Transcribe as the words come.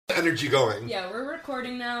Energy going. Yeah, we're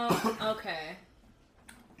recording now. Okay.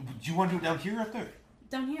 Do you want to do it down here or up there?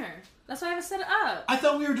 Down here. That's why I haven't set it up. I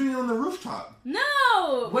thought we were doing it on the rooftop.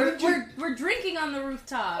 No! We're drinking on the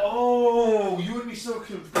rooftop. Oh, you would be so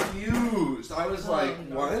confused. I was like,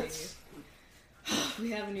 what? We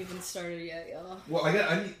haven't even started yet, y'all. Well,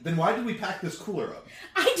 then why did we pack this cooler up?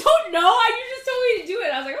 I don't know. You just told me to do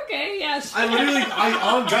it. I was like, okay, yeah. Sure.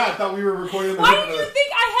 On God, thought we were recording. Why did you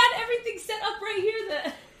think I had everything set up right here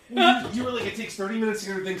then? You were like, it takes 30 minutes to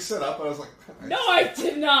get everything set up. And I was like, no, I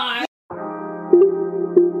did not.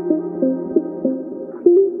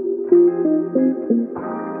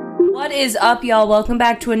 What is up, y'all? Welcome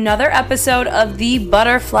back to another episode of the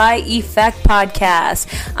Butterfly Effect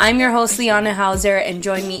Podcast. I'm your host, Liana Hauser, and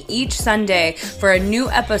join me each Sunday for a new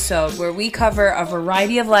episode where we cover a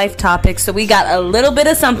variety of life topics, so we got a little bit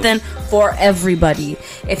of something for everybody.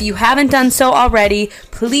 If you haven't done so already,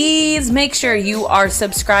 please make sure you are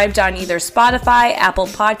subscribed on either Spotify, Apple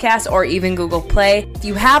Podcasts, or even Google Play. If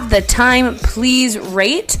you have the time, please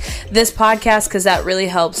rate this podcast because that really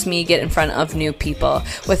helps me get in front of new people.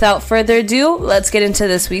 Without further ado, let's get into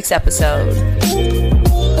this week's episode.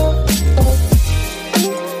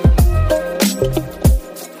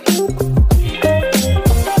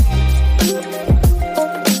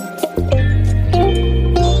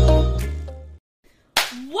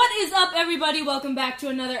 What is up, everybody? Welcome back to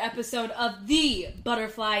another episode of the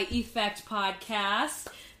Butterfly Effect Podcast.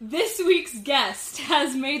 This week's guest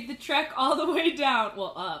has made the trek all the way down,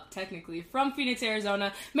 well, up, technically, from Phoenix,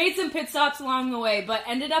 Arizona, made some pit stops along the way, but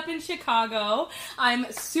ended up in Chicago.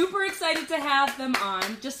 I'm super excited to have them on.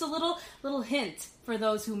 Just a little hint for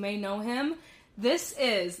those who may know him. This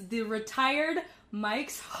is the retired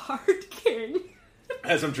Mike's Hard King.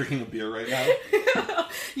 As I'm drinking a beer right now.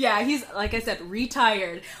 Yeah, he's, like I said,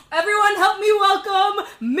 retired. Everyone help me welcome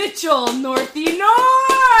Mitchell, Northy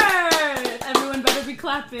North! Everyone better be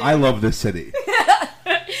clapping. I love this city.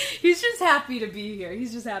 He's just happy to be here.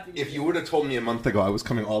 If you would have told me a month ago I was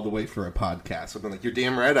coming all the way for a podcast, I'd been like, you're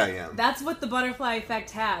damn right I am. That's what the butterfly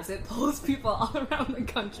effect has. It pulls people all around the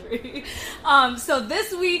country. So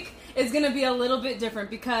this week is going to be a little bit different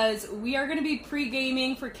because we are going to be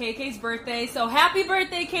pre-gaming for KK's birthday. So happy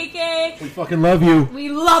birthday, KK! We fucking love you. We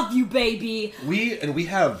love you, baby. We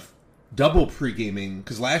have double pre-gaming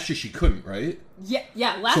because last year she couldn't, right? Yeah.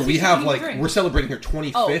 Last year so we have drink. We're celebrating her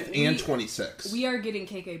 25th and 26th. We are getting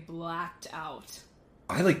KK blacked out.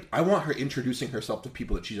 I want her introducing herself to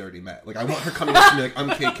people that she's already met. Like, I want her coming up to me like, I'm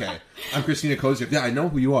KK. I'm Christina Kozier. Yeah, I know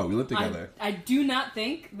who you are. We live together. I do not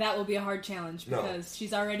think that will be a hard challenge because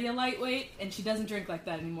she's already a lightweight and she doesn't drink like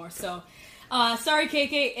that anymore. So, sorry,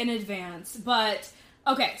 KK, in advance. But,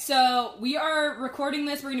 okay, so we are recording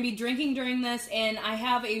this. We're going to be drinking during this, and I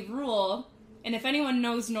have a rule. And if anyone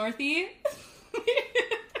knows Northy...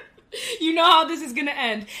 You know how this is going to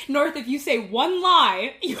end. North, if you say one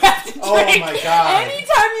lie, you have to drink. Oh my God.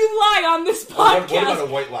 Anytime you lie on this podcast. What about a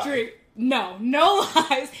white lie? Drink. No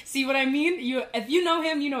lies. See what I mean? If you know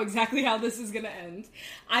him, you know exactly how this is going to end.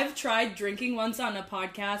 I've tried drinking once on a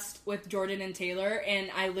podcast with Jordan and Taylor, and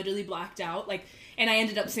I literally blacked out. And I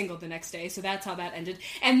ended up single the next day, so that's how that ended.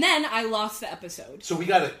 And then I lost the episode. So we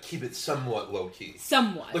got to keep it somewhat low-key.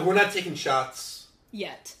 Somewhat. Like, we're not taking shots.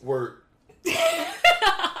 Yet. We're...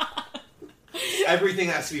 Everything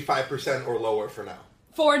has to be 5% or lower for now.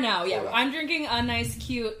 For now, yeah. I'm drinking a nice,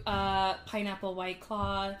 cute pineapple White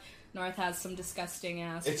Claw. North has some disgusting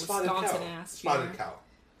ass Wisconsin ass. Spotted cow.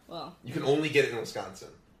 Well, you can only get it in Wisconsin.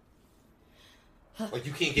 Like,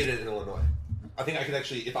 you can't get it in Illinois. I think I could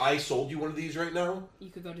actually, if I sold you one of these right now, you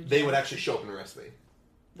could go to jail. They would actually show up and arrest me.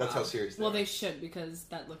 That's how serious they are. Well, they should, because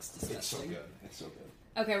that looks disgusting. It's so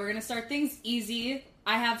good. Okay, we're going to start things easy.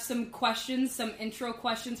 I have some questions, some intro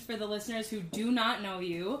questions for the listeners who do not know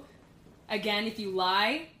you. Again, if you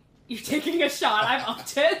lie, you're taking a shot. I've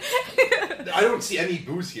upped it. I don't see any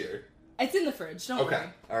booze here. It's in the fridge. Don't worry.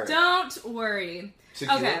 All right. Don't worry.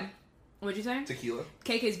 Tequila? Okay. What'd you say? Tequila.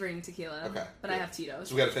 KK's bringing tequila. Okay. But I have Tito's.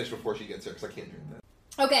 So we got to finish before she gets here because I can't drink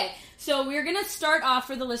that. Okay, so we're going to start off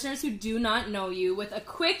for the listeners who do not know you with a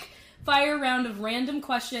quick fire round of random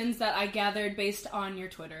questions that I gathered based on your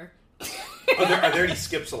Twitter. Are there any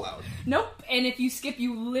skips allowed? Nope. And if you skip,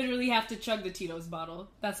 you literally have to chug the Tito's bottle.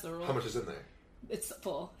 That's the rule. How much is in there? It's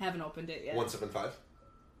full. Haven't opened it yet. 175?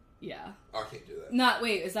 Yeah. Oh, I can't do that.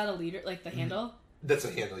 Wait, is that a liter? Like the handle? That's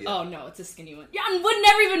a handle, yeah. Oh, no, it's a skinny one. Yeah, I would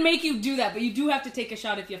never even make you do that, but you do have to take a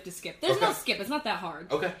shot if you have to skip. There's no skip. It's not that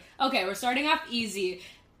hard. Okay, we're starting off easy.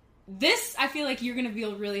 This, I feel like you're going to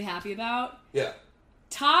feel really happy about. Yeah.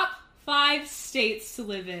 Top 5 states to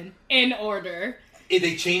live in order.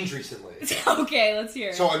 They changed recently. Okay, let's hear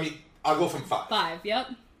it. So, I mean, I'll go from 5. 5,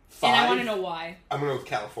 yep. And I want to know why. I'm going to go with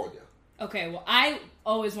California. Okay, well, I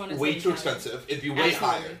always wanted to way say too California. expensive. It'd be way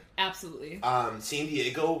higher. Absolutely. San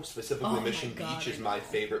Diego, specifically Mission God, Beach, is my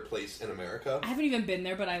favorite place in America. I haven't even been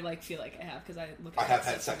there, but I feel like I have because I look. I have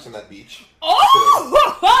had sex on that beach.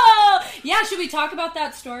 Oh, yeah. Should we talk about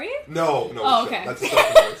that story? No. Oh, okay. That's a story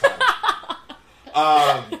for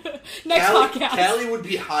another time. Next podcast. Cali would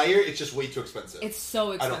be higher. It's just way too expensive. It's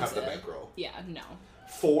so expensive. I don't have the bankroll. Yeah, no.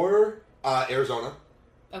 4, Arizona.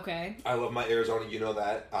 Okay. I love my Arizona. You know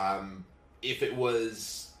that. If it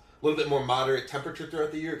was a little bit more moderate temperature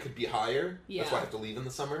throughout the year, it could be higher. Yeah. That's why I have to leave in the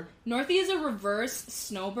summer. Northy is a reverse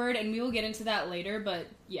snowbird, and we will get into that later, but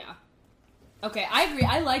yeah. Okay, I agree.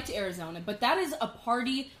 I liked Arizona, but that is a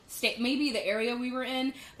party state. Maybe the area we were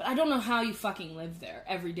in, but I don't know how you fucking live there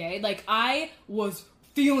every day. Like, I was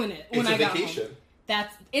feeling it when I got home. It's a vacation.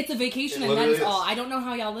 It's a vacation, and that's all. I don't know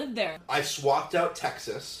how y'all live there. I swapped out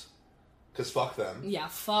Texas, because fuck them. Yeah,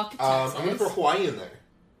 fuck Texas. I'm going to throw Hawaii in there.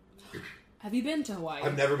 Have you been to Hawaii?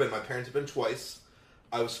 I've never been. My parents have been twice.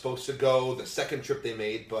 I was supposed to go the second trip they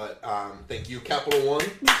made, but thank you, Capital One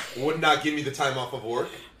would not give me the time off of work.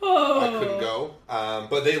 I couldn't go.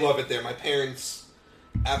 But they love it there. My parents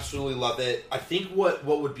absolutely love it. I think what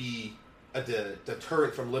would be a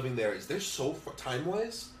deterrent from living there is they're so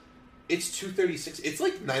time-wise. It's 2:36. It's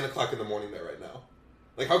like 9 o'clock in the morning there right now.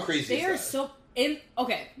 Like, how crazy is that? They are so...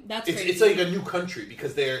 Okay, that's crazy. It's like a new country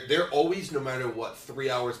because they're always, no matter what, 3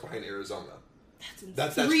 hours behind Arizona. That's insane.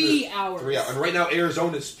 That's 3 hours. 3 hours. And right now,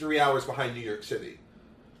 Arizona's 3 hours behind New York City.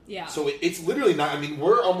 Yeah. So it's literally not... I mean,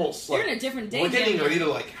 we're almost You're in a different day. We're getting ready to,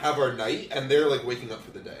 like, have our night, and they're, like, waking up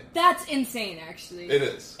for the day. That's insane, actually. It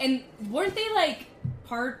is. And weren't they, like,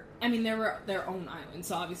 part... I mean, they were their own island,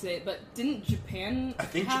 so obviously... But didn't Japan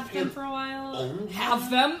have them for a while? Have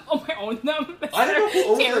them? Oh, I own them? I don't know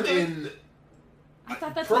who owned them in... I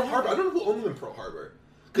thought that's Pearl Harbor. I don't know who owned them in Pearl Harbor.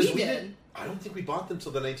 Because we did. I don't think we bought them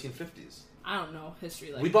till the 1950s. I don't know history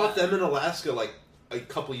like that. We bought them in Alaska, like, a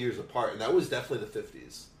couple years apart, and that was definitely the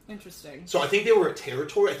 50s. Interesting. So I think they were a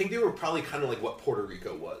territory. I think they were probably kind of like what Puerto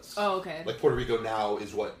Rico was. Oh, okay. Like Puerto Rico now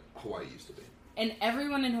is what Hawaii used to be. And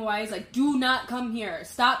everyone in Hawaii is like, do not come here.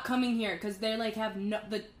 Stop coming here. Because they, like, have no...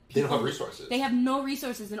 They don't have resources. They have no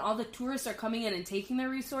resources, and all the tourists are coming in and taking their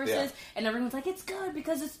resources, and everyone's like, it's good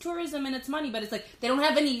because it's tourism and it's money, but it's like, they don't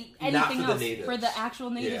have anything else for the actual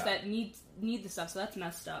natives that need the stuff, so that's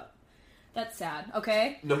messed up. That's sad.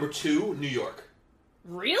 Okay? Number 2, New York.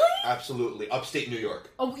 Really? Absolutely. Upstate New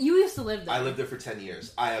York. Oh, you used to live there. I lived there for 10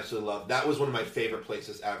 years. I absolutely loved that. Was one of my favorite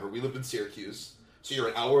places ever. We lived in Syracuse, so you're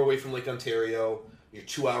an hour away from Lake Ontario, you're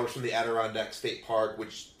 2 hours from the Adirondack State Park,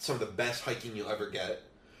 which some of the best hiking you'll ever get.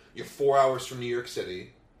 You're 4 hours from New York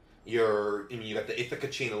City. You got the Ithaca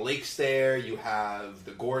chain of lakes there. You have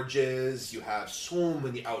the gorges. You have so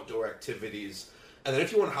many outdoor activities. And then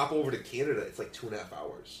if you want to hop over to Canada, it's like 2.5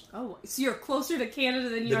 hours. Oh, so you're closer to Canada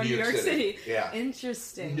than you are New York City. Yeah.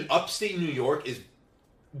 Interesting. Upstate New York is...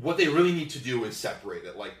 What they really need to do is separate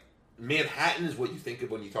it. Like, Manhattan is what you think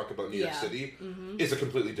of when you talk about New York City. Mm-hmm. Is a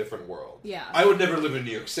completely different world. Yeah. I would never live in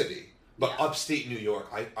New York City. But upstate New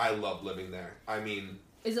York, I love living there. I mean...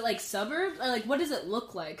 Is it like suburbs? Or like, what does it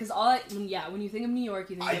look like? Because when you think of New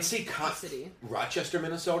York, you think of the city. Rochester,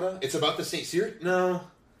 Minnesota. It's about the same.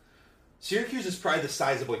 Syracuse is probably the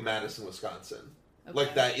size of like Madison, Wisconsin. Okay.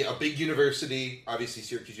 Like that, a big university. Obviously,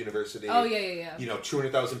 Syracuse University. Oh yeah.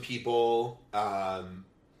 200,000 people. Kind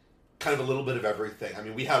of a little bit of everything. I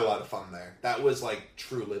mean, we had a lot of fun there. That was like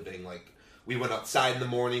true living. Like, we went outside in the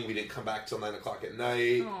morning. We didn't come back till 9 o'clock at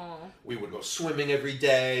night. Aww. We would go swimming every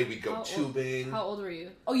day. We'd go tubing. How old were you?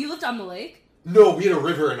 Oh, you lived on the lake? No, we had a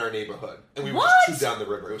river in our neighborhood. And we would just tube down the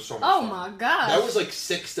river. It was so much fun. Oh my gosh. That was like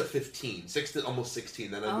 6 to 15. 6 to almost 16.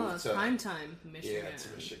 Then I moved to... prime time, Michigan. Yeah, to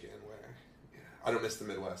Michigan, where... Yeah, I don't miss the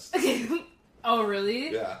Midwest. Oh,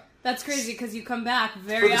 really? Yeah. That's crazy because you come back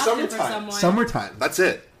very often for someone. Summertime. That's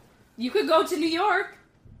it. You could go to New York.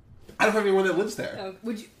 I don't have anyone that lives there. Oh,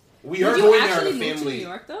 would you... We are going there on a move family... to New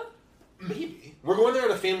York, though? Maybe. We're going there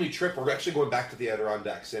on a family trip. We're actually going back to the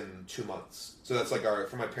Adirondacks in 2 months. So that's like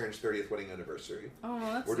for my parents' 30th wedding anniversary. Oh,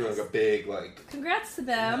 that's We're doing like a big, like... Congrats to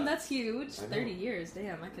them. Yeah. That's huge. 30 years.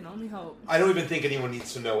 Damn, I can only hope. I don't even think anyone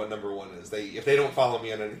needs to know what number 1 is. If they don't follow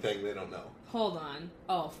me on anything, they don't know. Hold on.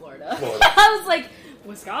 Oh, Florida. I was like,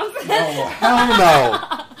 Wisconsin? Oh, hell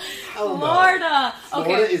no. Hell Florida. No.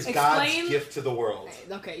 Florida is God's gift to the world.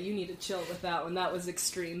 Okay, you need to chill with that one. That was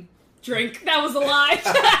extreme. Drink. That was a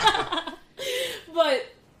lie. But...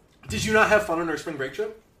 Did you not have fun on our spring break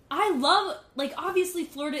trip? I love... Like, obviously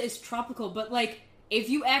Florida is tropical, but, like, if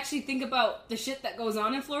you actually think about the shit that goes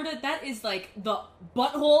on in Florida, that is like the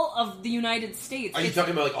butthole of the United States. Are you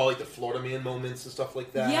talking about like all like the Florida man moments and stuff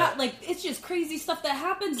like that? Yeah, like it's just crazy stuff that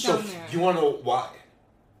happens down there. You want to know why?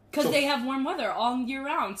 Because they have warm weather all year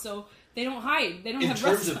round, so they don't hide. They don't have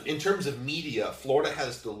rest. In terms of media, Florida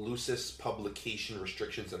has the loosest publication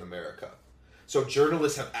restrictions in America. So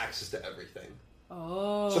journalists have access to everything.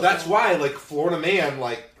 Oh. So that's why, like, Florida man,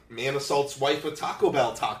 like, man assaults wife with Taco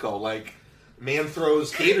Bell taco. Like, man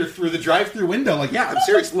throws gator through the drive-thru window. Like, yeah, I'm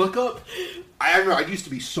serious. Look up. I remember I used to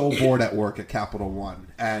be so bored at work at Capital One.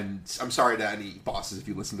 And I'm sorry to any bosses if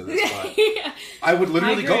you listen to this, but Yeah. I would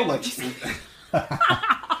literally go, like...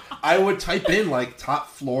 I would type in, like,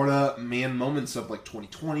 top Florida man moments of, like,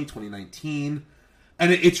 2020, 2019...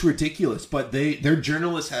 And it's ridiculous, but their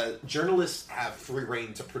journalists have free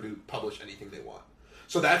reign to publish anything they want.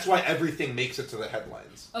 So that's why everything makes it to the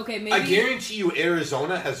headlines. Okay, maybe... I guarantee you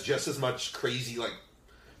Arizona has just as much crazy, like,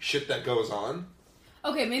 shit that goes on.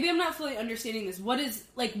 Okay, maybe I'm not fully understanding this.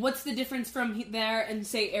 What's the difference from there and,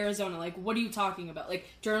 say, Arizona? Like, what are you talking about? Like,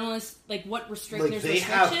 journalists, like, what restrictions? Like, they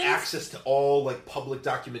have access to all, like, public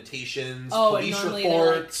documentations, police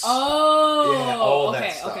reports. Yeah, all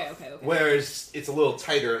that stuff. Okay. Whereas it's a little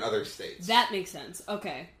tighter in other states. That makes sense.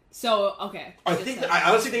 Okay. So, okay. I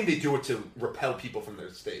honestly think they do it to repel people from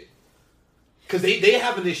their state. Because they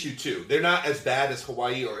have an issue, too. They're not as bad as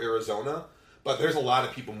Hawaii or Arizona. But there's a lot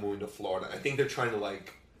of people moving to Florida. I think they're trying to,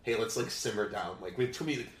 like, hey, let's, like, simmer down. Like, to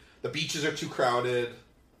me, the beaches are too crowded.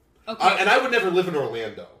 Okay. And I would never live in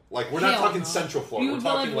Orlando. Like, we're not talking Central Florida. We're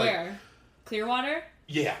talking, like... where? Clearwater?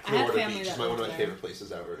 Yeah, Clearwater Beach is one of my favorite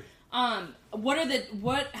places ever. How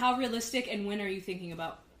realistic and when are you thinking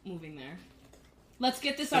about moving there? Let's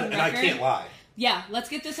get this on record. And I can't lie. Yeah, let's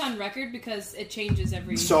get this on record because it changes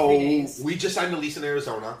every 3 days. So, we just signed a lease in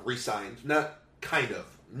Arizona. Re-signed. Not kind of.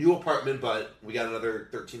 New apartment, but we got another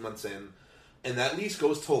 13 months in. And that lease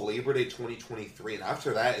goes till Labor Day 2023. And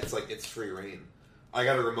after that, it's free reign. I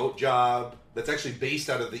got a remote job that's actually based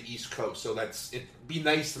out of the East Coast. So it'd be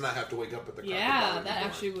nice to not have to wake up at the Yeah, that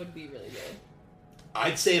actually would be really good.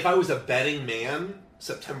 I'd say if I was a betting man,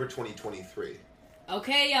 September 2023.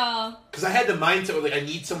 Okay, y'all. Because I had the mindset where, like, I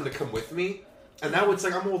need someone to come with me. And now it's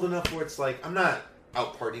like, I'm old enough where it's like, I'm not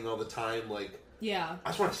out partying all the time, like... Yeah. I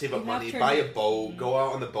just want to save up money, buy a boat, go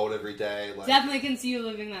out on the boat every day. Like, definitely can see you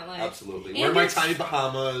living that life. Absolutely. Wear my Tommy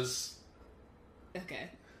Bahamas. Okay.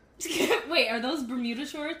 Wait, are those Bermuda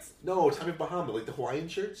shorts? No, Tommy Bahama, like the Hawaiian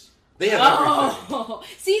shirts. They have everything.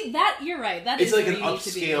 See, you're right. It's like an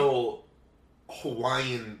upscale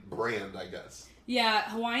Hawaiian brand, I guess. Yeah,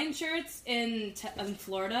 Hawaiian shirts in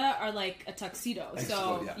Florida are like a tuxedo.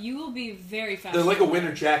 So you will be very fashionable. They're like a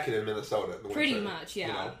winter jacket in Minnesota. Pretty much, yeah.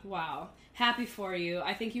 You know? Wow. Happy for you.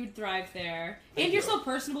 I think you would thrive there. And you're so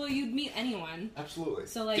personable, you'd meet anyone. Absolutely.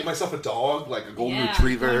 So, like, get myself a dog, like a golden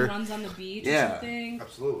retriever. Runs on the beach or something.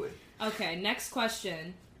 Absolutely. Okay, next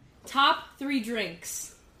question. Top 3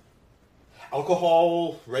 drinks.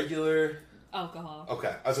 Alcohol, regular. Alcohol.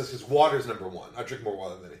 Okay. I was just because water's number 1. I drink more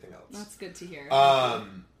water than anything else. That's good to hear.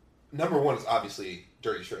 Number 1 is obviously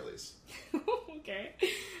Dirty Shirley's. Okay.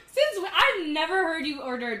 I've never heard you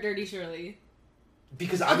order a Dirty Shirley.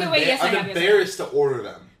 Because I'm embarrassed to order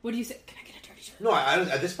them. What do you say? Can I get a Dirty Shirley? No,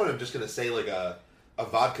 at this point I'm just going to say like a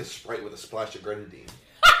vodka Sprite with a splash of grenadine.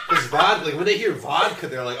 Because vodka, like when they hear vodka,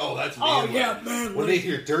 they're like, oh, that's manly. Oh, yeah, man. When they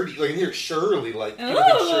hear dirty, like when they hear Shirley, like, give a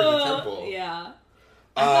big Shirley Temple. Yeah.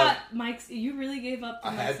 I thought, Mike, you really gave up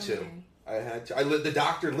on I had to. The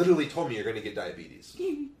doctor literally told me you're going to get diabetes.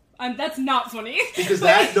 That's not funny. Because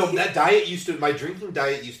that diet my drinking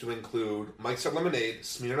diet used to include Mike's Hard Lemonade,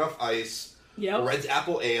 Smirnoff Ice, Red's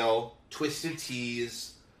Apple Ale, Twisted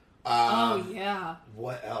Teas.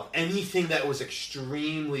 What else? Anything that was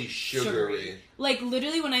extremely sugary. Like,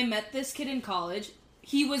 literally, when I met this kid in college,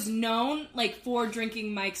 he was known, like, for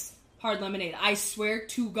drinking Mike's Hard Lemonade. I swear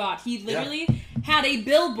to God. He literally had a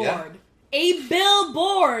billboard. Yeah. A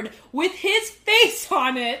billboard with his face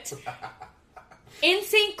on it in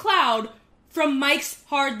St. Cloud from Mike's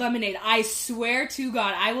Hard Lemonade. I swear to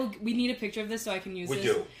God. We need a picture of this so I can use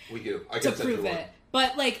this. We do. I can prove it.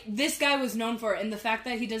 But, like, this guy was known for it, and the fact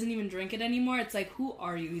that he doesn't even drink it anymore, it's like, who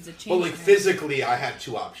are you? He's a change. But, like, physically, I had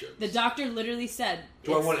 2 options. The doctor literally said...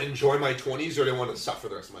 Do I want to enjoy my 20s, or do I want to suffer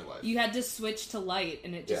the rest of my life? You had to switch to light,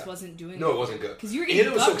 and it just wasn't doing it. No, it wasn't good. Because you were getting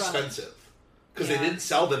and it was so expensive. Because they didn't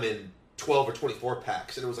sell them in 12 or 24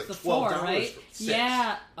 packs, and it was like $12 right? for 6.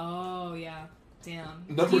 Yeah. Oh, yeah. Damn.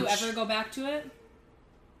 Do you ever go back to it?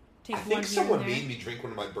 I think someone made me drink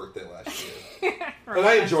one on my birthday last year. And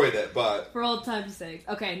I enjoyed it, but... For old time's sake.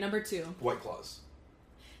 Okay, number 2. White Claws.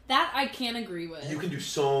 That I can agree with. You can do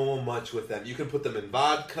so much with them. You can put them in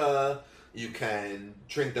vodka. You can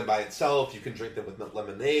drink them by itself. You can drink them with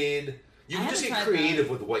lemonade. You can just get creative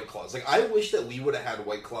with White Claws. Like, I wish that we would have had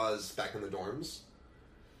White Claws back in the dorms.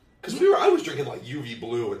 Because I was drinking, like, UV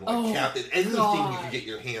Blue and, like, Captain. Anything you could get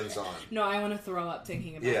your hands on. No, I want to throw up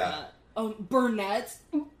thinking about that. Oh, Burnett's?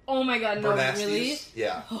 Oh, my God, no, really?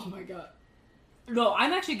 Yeah. Oh, my God. No,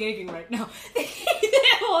 I'm actually gagging right now.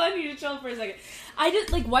 Hold on, I need to chill for a second. I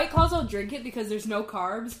just, like, White Claws, I'll drink it because there's no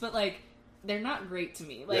carbs, but, like, they're not great to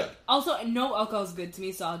me. Like, also, no alcohol is good to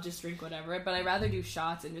me, so I'll just drink whatever. But I'd rather do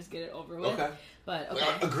shots and just get it over with. Okay. But, okay.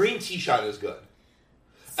 Like, a green tea shot is good.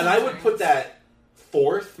 And I would put that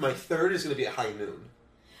fourth. My third is going to be at High Noon.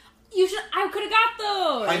 I could have got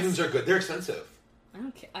those. High Noons are good. They're expensive. I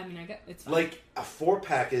don't care. I mean, it's fine. Like, a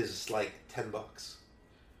 4-pack is, like, $10.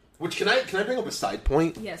 Which, can I bring up a side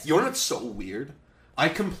point? Yes. You know what's so weird? I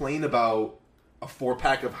complain about a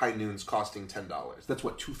 4-pack of High Noons costing $10. That's,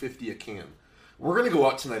 what, $2.50 a can. We're going to go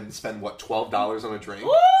out tonight and spend, what, $12 on a drink?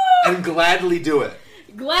 Woo! And gladly do it.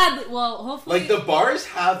 Gladly. Well, hopefully. Like, the bars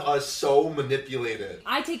have us so manipulated.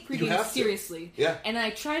 I take pregame seriously. Yeah. And I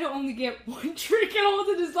try to only get one drink and hold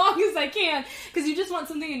it as long as I can. Because you just want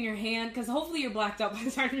something in your hand. Because hopefully you're blacked out by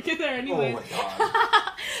the time you get there anyway. Oh, my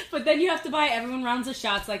God. But then you have to buy everyone rounds of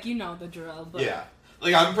shots. Like, you know the drill. But... Yeah.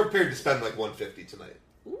 Like, I'm prepared to spend, like, $150 tonight.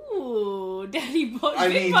 Ooh, daddy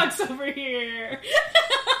big bucks over here.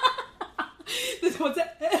 This one's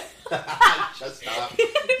Just stop.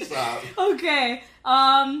 Stop. Okay.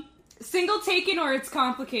 Single taken or it's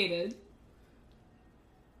complicated?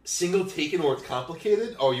 Single taken or it's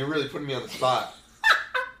complicated? Oh, you're really putting me on the spot.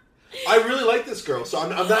 I really like this girl, so I'm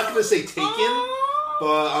not going to say taken,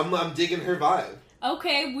 but I'm digging her vibe.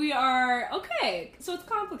 Okay, okay. So it's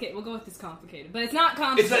complicated. We'll go with this complicated, but it's not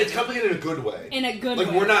complicated. It's complicated in a good way. In a good way.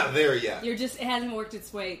 Like, we're not there yet. It hasn't worked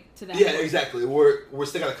its way to that. Yeah, point. Exactly. We're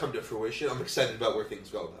still gotta come to fruition. I'm excited about where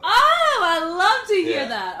things go, though. Oh, I love to hear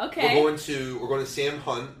that. Okay. We're going to Sam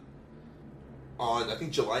Hunt on, I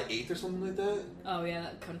think, July 8th or something like that. Oh, yeah,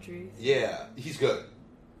 that country. Yeah, he's good.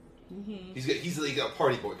 Mm-hmm. He's good. He's like a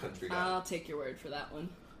party boy country guy. I'll take your word for that one.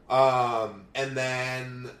 And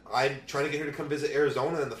then I'm trying to get her to come visit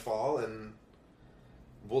Arizona in the fall, and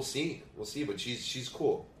we'll see. But she's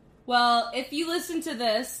cool. Well, if you listen to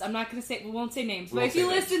this, we won't say names, but if you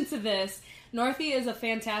listen to this, Northy is a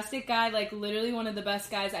fantastic guy, like literally one of the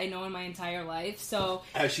best guys I know in my entire life. So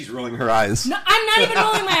as she's rolling her eyes. No, I'm not even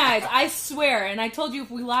rolling my eyes. I swear. And I told you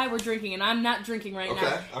if we lie, we're drinking, and I'm not drinking right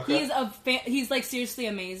now. Okay. He's like seriously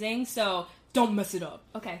amazing. So don't mess it up.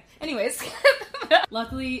 Okay. Anyways,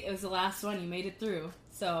 luckily it was the last one. You made it through.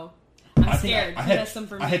 So I'm scared. Okay,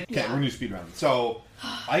 we're gonna do speed round. So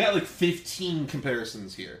I got like 15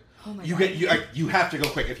 comparisons here. Oh my God. You have to go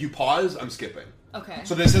quick. If you pause, I'm skipping. Okay.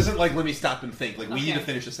 So this isn't like let me stop and think. Like we need to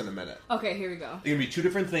finish this in a minute. Okay, here we go. They're gonna be two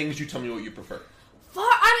different things. You tell me what you prefer.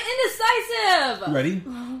 I'm indecisive. Ready?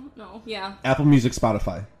 No. Yeah. Apple Music,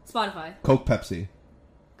 Spotify. Coke, Pepsi.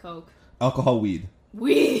 Coke. Alcohol, weed.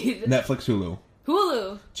 Netflix,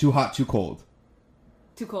 Hulu. Too hot, too cold.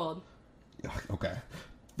 Too cold. Okay.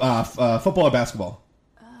 Football or basketball?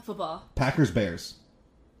 Football. Packers, Bears.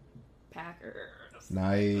 Packers.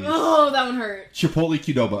 Nice. Oh, that one hurt. Chipotle,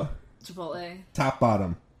 Qdoba. Chipotle. Top,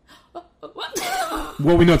 bottom. What?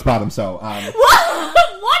 Well, we know it's bottom, so. What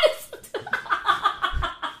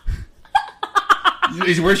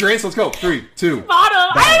is... Where's your answer? Let's go. 3, 2.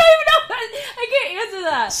 Bottom. I don't even know. I can't answer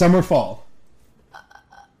that. Summer, fall.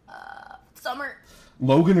 Summer.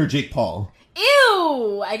 Logan or Jake Paul?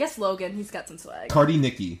 Ew. I guess Logan. He's got some swag. Cardi,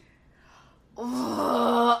 Nicki.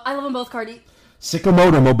 I love them both, Cardi.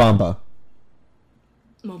 Sikamoto, Mobamba.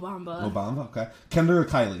 Mobamba, okay. Kendall or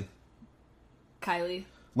Kylie? Kylie.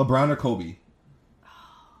 LeBron or Kobe?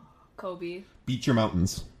 Kobe. Beach or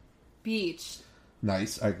mountains? Beach.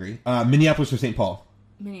 Nice, I agree. Minneapolis or St. Paul?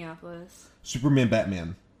 Minneapolis. Superman,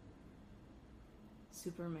 Batman?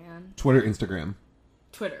 Superman. Twitter, Instagram?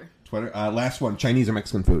 Twitter. Last one, Chinese or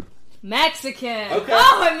Mexican food? Mexican. Okay.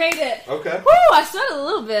 Oh, I made it. Okay. Woo, I sweated a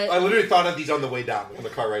little bit. I literally thought of these on the way down, on the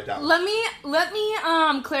car ride down. Let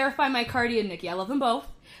me clarify my Cardi and Nicki. I love them both.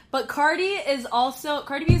 But Cardi B is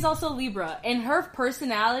also Libra, and her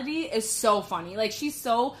personality is so funny. Like, she's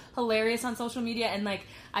so hilarious on social media, and like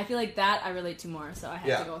I feel like that I relate to more, so I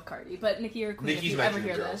had to go with Cardi. But Nicki or Queen, Nicki's if you ever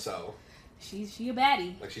hear girl, this, so she a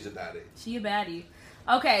baddie. Like, she's a baddie. She a baddie.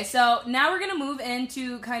 Okay, so now we're gonna move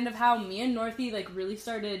into kind of how me and Northy like really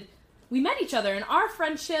started. We met each other in our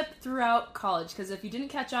friendship throughout college, because if you didn't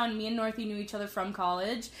catch on, me and Northy knew each other from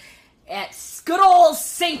college. at good old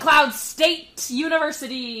St. Cloud State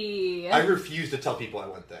University. I refuse to tell people I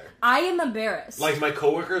went there. I am embarrassed. Like, my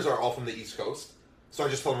coworkers are all from the East Coast, so I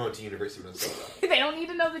just told them I went to University of Minnesota. They don't need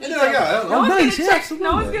to know the details. Yeah, no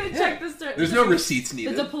one's going to check this. There's no receipts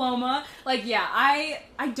needed. The diploma. Like, yeah,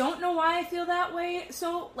 I don't know why I feel that way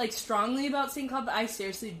so, like, strongly about St. Cloud, but I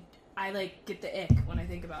get the ick when I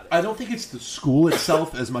think about it. I don't think it's the school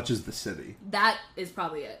itself as much as the city. That is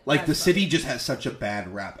probably it. Like, the city just has such a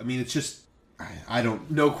bad rap. I mean, it's just... I don't...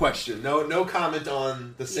 No question. No comment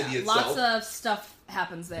on the city itself. Lots of stuff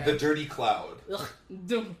happens there. The dirty cloud. Ugh.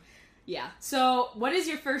 Yeah. So, what is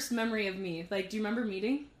your first memory of me? Like, do you remember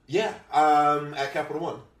meeting? Yeah. At Capital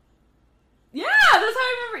One. Yeah, that's how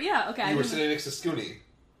I remember. Yeah, okay. You were sitting next to Scooney.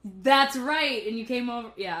 That's right, and you came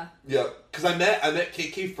over. Yeah. Yeah, because I met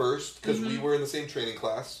KK first because we were in the same training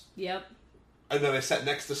class. Yep. And then I sat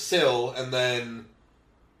next to Sil, and then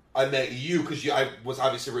I met you because I was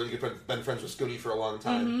obviously really good friend, been friends with Scooney for a long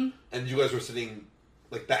time, and you guys were sitting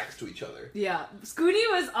like backs to each other. Yeah, Scooney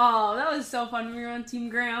was that was so fun when we were on Team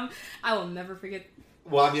Graham. I will never forget.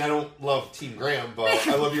 Well, I mean, I don't love Team Graham, but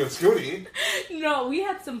I love you and Scooney. No, we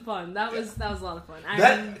had some fun. That was a lot of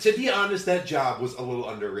fun. To be honest, that job was a little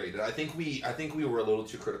underrated. I think we were a little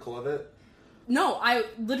too critical of it. No, I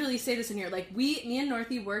literally say this in here. Like, me and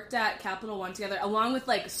Northy worked at Capital One together, along with,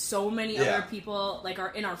 like, so many other people, like,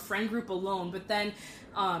 in our friend group alone. But then,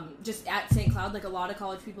 just at St. Cloud, like, a lot of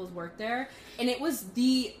college people worked there. And it was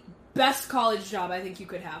the best college job I think you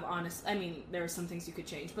could have, honest. I mean, there were some things you could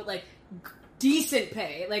change. But, like, decent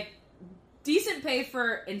pay. Like, decent pay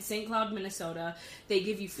for in St. Cloud, Minnesota. They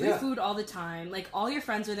give you free food all the time. Like, all your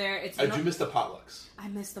friends are there. I do miss the potlucks. I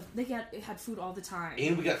miss they had food all the time.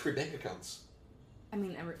 And we got free bank accounts. I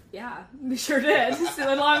mean, we sure did.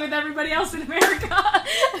 Still along with everybody else in America.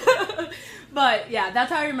 But, yeah, that's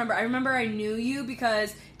how I remember. I remember I knew you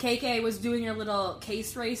because KK was doing your little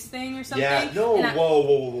case race thing or something. Yeah, no,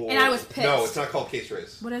 whoa. And I was pissed. No, it's not called case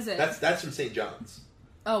race. What is it? That's from St. John's.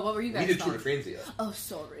 Oh, what were you guys We did called? Tour de Franzia. Oh,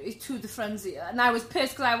 sorry. Tour de Franzia. And I was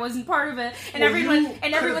pissed because I wasn't part of it. And well,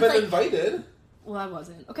 everyone's like... invited. Well, I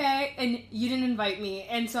wasn't. Okay? And you didn't invite me.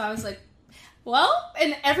 And so I was like... Well,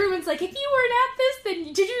 and everyone's like, if you weren't at this,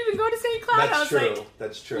 then did you even go to St. Cloud?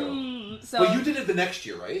 That's true. So, well, you did it the next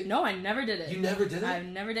year, right? No, I never did it. You never did it? I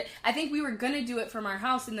never did. I think we were going to do it from our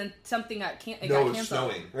house, and then something got canceled. No, it was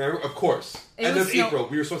snowing. Of course. End of April.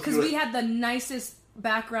 We were supposed to do it. Because we had the nicest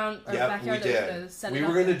backyard we did. We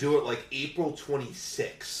were going to do it like April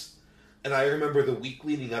 26th. And I remember the week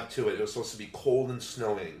leading up to it, it was supposed to be cold and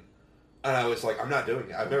snowing. And I was like, I'm not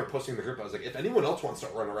doing it. I remember posting in the group, I was like, if anyone else wants to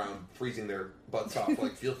run around freezing their butts off,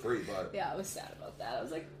 like, feel free, but... Yeah, I was sad about that. I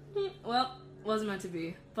was like, well, wasn't meant to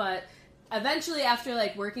be. But eventually, after,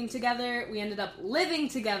 like, working together, we ended up living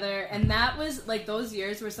together, and that was, like, those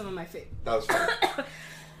years were some of my favorite. That was fun.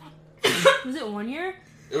 Was it 1 year?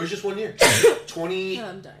 It was just 1 year.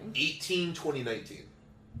 2018, 2019.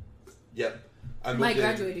 Yep. My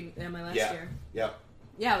graduating, my last year. Yep.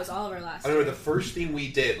 Yeah, it was all of our last I remember the first thing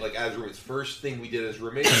we did, like, as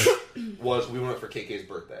roommates, was we went out for KK's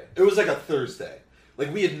birthday. It was like a Thursday.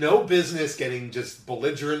 Like, we had no business getting just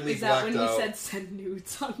belligerently blacked out. Is that when we said send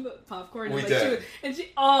nudes on the popcorn? We did.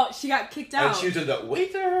 She got kicked out. And she was in the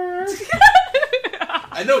waiter.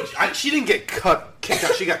 I know, she didn't get kicked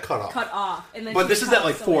out, she got cut off. Cut off. And then but this is at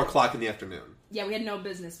like 4 o'clock in the afternoon. Yeah, we had no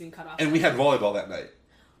business being cut off. And we had volleyball that night.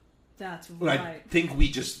 That's right. I think we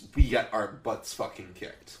got our butts fucking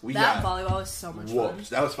kicked. Volleyball was so much fun.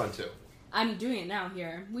 That was fun too. I'm doing it now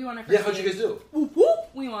here. We won our first game. How'd you guys do? Whoop, whoop.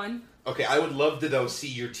 We won. Okay, I would love to though see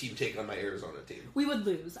your team take on my Arizona team. We would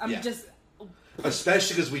lose.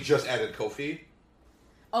 Especially because we just added Kofi.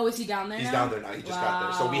 Oh, is he down there now? He's down there now. He just got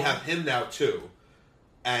there. So we have him now too.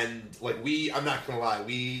 And like I'm not gonna lie,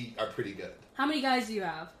 we are pretty good. How many guys do you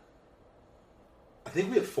have? I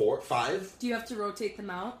think we have 4, 5. Do you have to rotate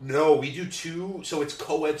them out? No, we do 2. So it's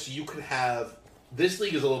co-ed, so you can have... This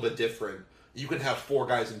league is a little bit different. You can have 4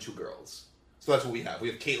 guys and 2 girls. So that's what we have. We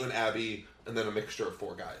have Caitlin, Abby, and then a mixture of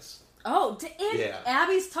 4 guys. Oh, and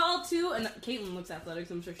Abby's tall too, and Caitlin looks athletic,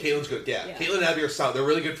 so I'm sure Caitlin's good, yeah. Caitlin and Abby are solid. They're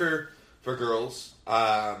really good for girls.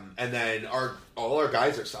 And then all our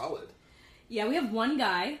guys are solid. Yeah, we have one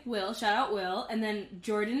guy, Will, shout out Will, and then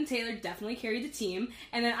Jordan and Taylor definitely carry the team,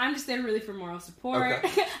 and then I'm just there really for moral support.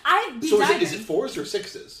 Okay. So is it 4s or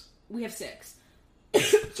 6s? We have 6.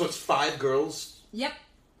 So it's 5 girls? Yep.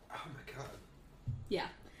 Oh my god. Yeah.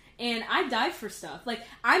 And I dive for stuff. Like,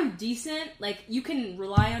 I'm decent. Like, you can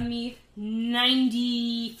rely on me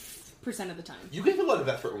 90% of the time. You gave a lot of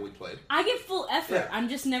effort when we played. I give full effort. Yeah. I'm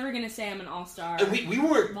just never going to say I'm an all-star. And we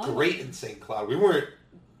weren't great in St. Cloud. We weren't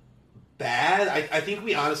bad. I think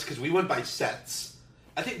we honest because we went by sets.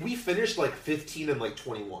 I think we finished like 15 and like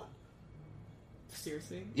 21.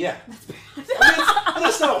 Seriously? Yeah. That's bad.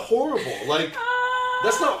 That's not horrible. Like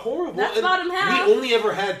that's not horrible. That's bottom half. We only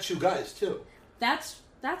ever had 2 guys too. That's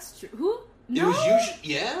true. Who? No? It was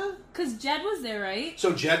usually Because Jed was there, right?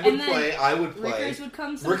 So Jed would play. I would play. Rickers would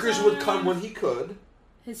come. Sometimes. Rickers would come when he could.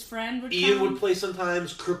 His friend would. Ian come. would play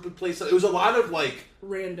sometimes. Kirk would play. It was a lot of like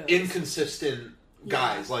random, inconsistent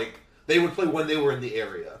guys. Yeah. Like they would play when they were in the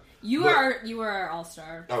area. You were our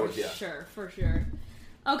all-star. For sure.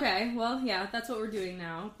 Okay, well, yeah, that's what we're doing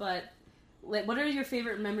now. But what are your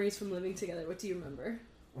favorite memories from living together? What do you remember?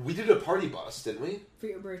 We did a party bus, didn't we? For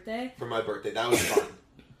your birthday? For my birthday. That was fun.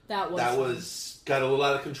 That was got a little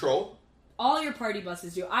out of control. All your party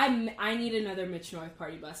buses do. I need another Mitch North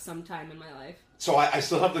party bus sometime in my life. So I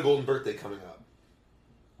still have the golden birthday coming up.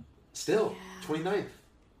 Still, 29th.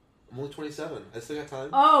 I'm only 27. I still got time.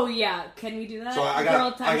 Oh, yeah. Can we do that? So I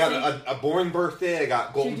got a boring birthday. I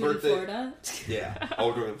got golden birthday. In Florida? Yeah.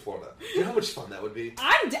 We're doing it in Florida. You know how much fun that would be?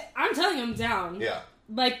 I'm telling you, I'm down. Yeah.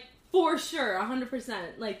 Like, for sure.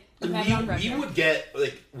 100%. Like, we would get,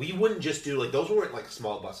 like, we wouldn't just do, like, those weren't, like,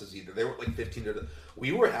 small buses either. They weren't, like, 15 to...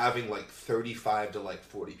 We were having, like, 35 to, like,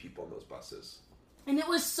 40 people on those buses. And it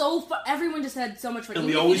was so fun. Everyone just had so much fun. And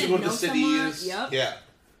we always go to the cities. Yep. Yeah.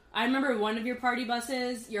 I remember one of your party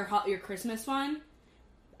buses, your Christmas one,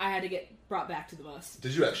 I had to get brought back to the bus.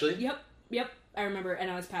 Did you actually? Yep. I remember,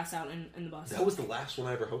 and I was passed out in the bus. That was the last one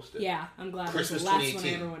I ever hosted. Yeah, I'm glad. Christmas it was the last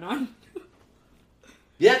 2018. one I ever went on.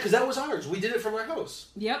 Yeah, because that was ours. We did it from our house.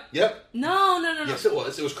 Yep. No. No. Yes, it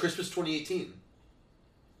was. It was Christmas 2018.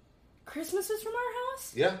 Christmas was from our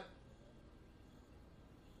house? Yeah.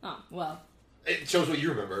 Oh, well. It shows what you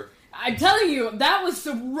remember. I'm telling you, that was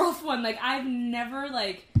a rough one. Like, I've never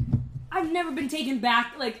been taken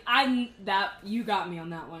back. Like, you got me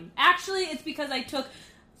on that one. Actually, it's because I took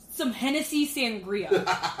some Hennessy sangria.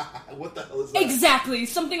 What the hell is that? Exactly.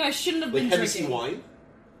 Something I shouldn't have been Hennessy drinking. wine?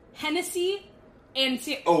 Hennessy and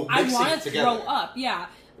I want to throw up. Yeah.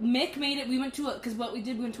 Mick made it. We went to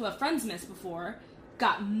we went to a friend's miss before.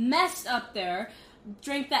 Got messed up there.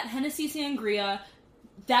 Drank that Hennessy sangria.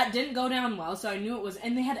 That didn't go down well, so I knew it was...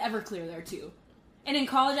 And they had Everclear there, too. And in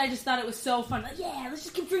college, I just thought it was so fun. Like, yeah, let's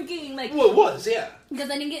just keep drinking. Like, well, it was, yeah.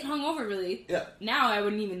 Because I didn't get hungover, really. Yeah. Now, I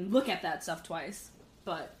wouldn't even look at that stuff twice.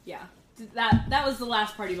 But, yeah. That was the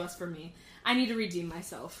last party bus for me. I need to redeem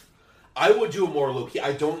myself. I would do it more low-key.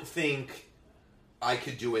 I don't think I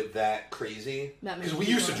could do it that crazy. Because we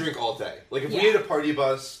used to drink all day. Like, if we had a party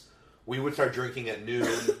bus, we would start drinking at noon.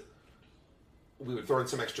 We would throw in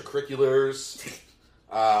some extracurriculars.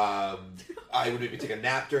 I would maybe take a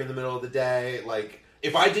nap during the middle of the day. Like,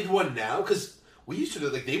 if I did one now, because we used to do,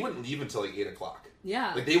 like, they wouldn't leave until, like, 8 o'clock.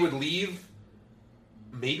 Yeah. Like, they would leave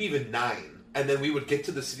maybe even 9, and then we would get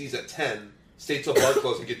to the cities at 10, stay till bar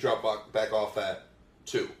close, and get dropped back off at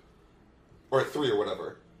 2. Or at 3 or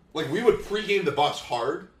whatever. Like, we would pregame the bus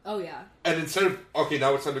hard. Oh, yeah. And instead of, okay,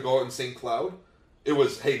 now it's time to go out in St. Cloud, it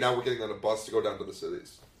was, hey, now we're getting on a bus to go down to the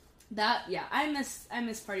cities. I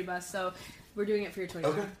miss party bus, so... We're doing it for your 25th.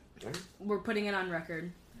 Okay. Right. We're putting it on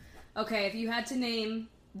record. Okay, if you had to name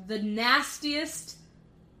the nastiest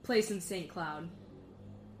place in St. Cloud.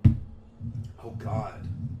 Oh, God.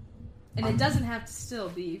 And it doesn't have to still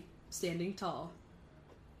be standing tall.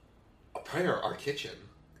 Probably our kitchen.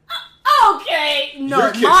 Okay!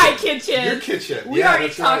 No, my kitchen! Your kitchen. We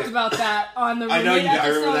already talked about that on the I know you did. I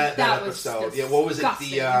remember that episode. Yeah, what was it?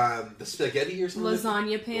 The spaghetti or something?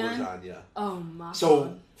 Lasagna pan? Lasagna. Oh, my So,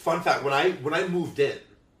 God. fun fact, when I moved in,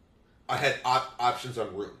 I had options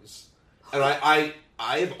on rooms. And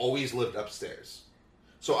I've always lived upstairs.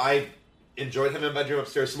 So I enjoyed having a bedroom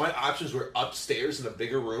upstairs. So my options were upstairs in a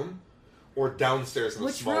bigger room or downstairs in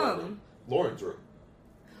a smaller room. Lauren's room.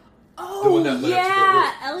 Oh, the one that led up to the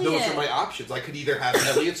room. Elliot. Those are my options. I could either have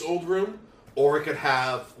Elliot's old room or I could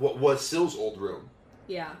have what was Syl's old room.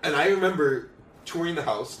 Yeah. And I remember touring the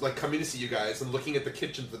house, like coming to see you guys and looking at the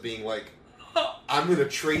kitchens and being like, I'm going to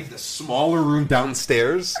trade the smaller room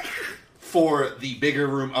downstairs for the bigger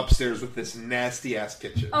room upstairs with this nasty-ass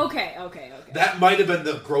kitchen. Okay. That might have been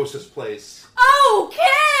the grossest place.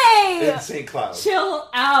 Okay! In St. Cloud. Chill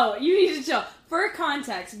out. You need to chill. For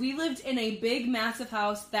context, we lived in a big, massive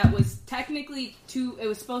house that was technically it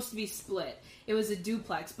was supposed to be split. It was a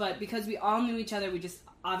duplex, but because we all knew each other, we just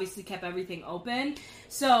obviously kept everything open.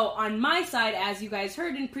 So, on my side, as you guys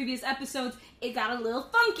heard in previous episodes, it got a little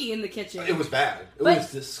funky in the kitchen. It was bad. It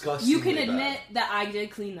was disgusting. You can admit that I did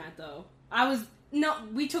clean that, though.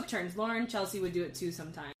 We took turns. Lauren, Chelsea would do it too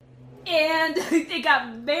sometimes. And it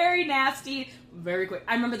got very nasty very quick.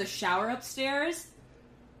 I remember the shower upstairs.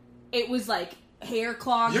 It was like hair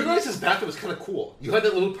clogged. Your guys' bathroom was kind of cool. You had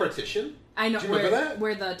that little partition. I know. Do you remember that?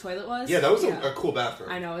 Where the toilet was? Yeah, that was a cool bathroom.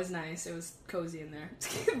 I know, it was nice. It was cozy in there.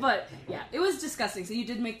 But, yeah, it was disgusting. So you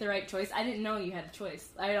did make the right choice. I didn't know you had a choice.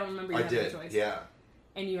 I don't remember you having a choice. Yeah.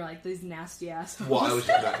 And you were like, these nasty assholes. Well, I was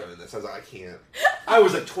just not doing this. I was like, I can't. I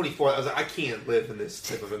was like 24. I was like, I can't live in this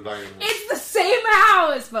type of environment. It's the same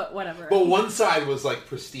house! But whatever. But one side was like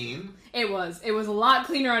pristine. It was. It was a lot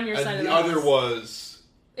cleaner on your side of the house. house. The other was...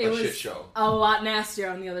 It was shit show. A lot nastier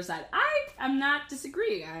on the other side. I'm not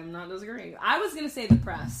disagreeing. I was going to say the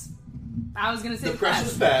press. The press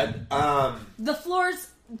was bad. The floors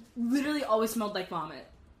literally always smelled like vomit.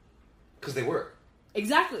 Because they were.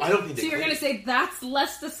 Exactly. I don't think they So you're going to say that's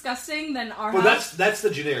less disgusting than our house? Well, that's the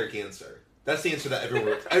generic answer. That's the answer that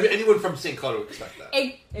anyone from St. Cloud would expect that.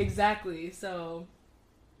 Exactly. So...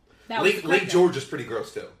 Lake George is pretty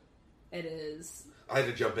gross, too. It is. I had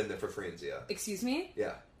to jump in there for Franzia. Excuse me?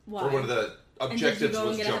 Yeah. Why? For one of the objectives was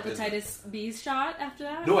and did you go and get a hepatitis B shot after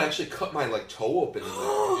that? No, I actually cut my toe open in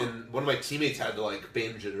there, and one of my teammates had to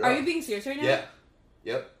bandage it up. Are you being serious right now? Yeah.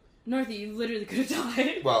 Yep. Northy, you literally could have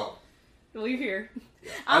died. Well, you're here.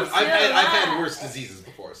 Yeah. I've had worse diseases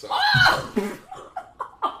before, so.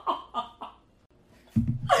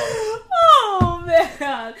 Oh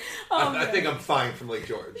man! I think I'm fine from Lake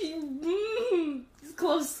George.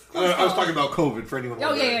 Close I was talking about COVID for anyone.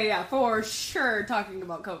 Oh yeah, for sure talking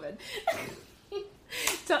about COVID.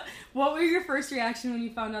 So, what were your first reaction when you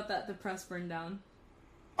found out that the press burned down?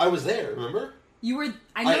 I was there. Remember? You were.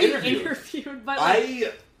 I know you interviewed, but how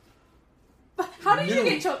did you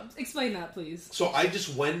get? Explain that, please. So I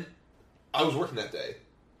just went. I was working that day,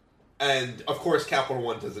 and of course, Capital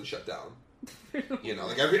One doesn't shut down. You know,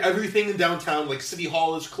 like everything in downtown, like City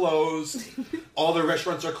Hall is closed, all the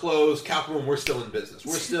restaurants are closed. Capital One, we're still in business.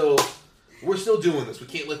 We're still doing this. We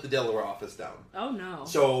can't let the Delaware office down. Oh no!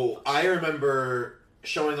 So I remember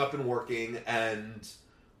showing up and working and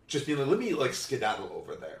just being like, let me skedaddle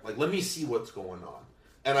over there. Like, let me see what's going on.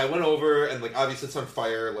 And I went over and obviously it's on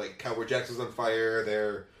fire. Like Cowboy Jackson's on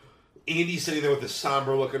fire. Andy's sitting there with this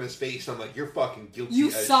somber look on his face. I'm like, you're fucking guilty. You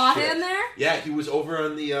as saw shit. him there? Yeah, he was over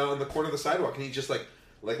on the corner of the sidewalk, and he just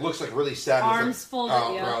looks really sad. Arms folded.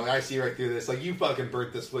 Oh, bro, I see right through this. You fucking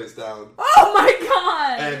burnt this place down. Oh my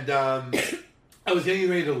god! And I was getting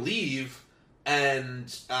ready to leave, and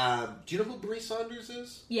do you know who Bree Saunders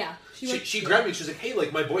is? Yeah, she grabbed me. She's like, hey,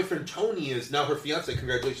 my boyfriend Tony is now her fiance.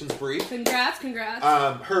 Congratulations, Bree. Congrats.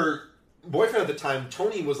 Her boyfriend at the time,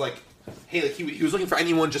 Tony, was like, hey, he was looking for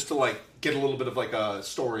anyone just to get a little bit of a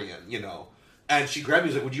story in, you know. And she grabbed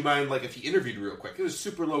me. He was like, would you mind if he interviewed real quick? It was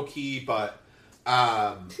super low key, but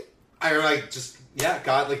I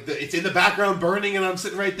got it's in the background burning, and I'm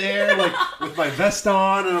sitting right there with my vest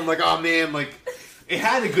on, and I'm like, oh man, it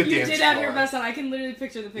had a good dance. You did have your vest on. I can literally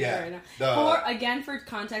picture the picture right now. For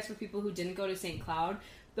context, for people who didn't go to St. Cloud,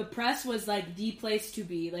 the press was the place to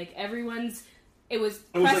be. It was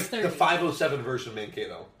press 30. The 507 version of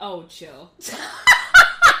Mankato. Oh, chill.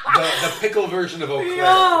 the pickle version of Eau Claire.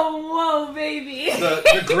 Whoa, baby.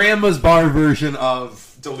 The grandma's bar version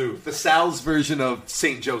of Duluth. The Sal's version of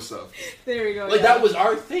St. Joseph. There we go. That was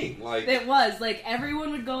our thing. It was.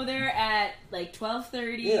 Everyone would go there at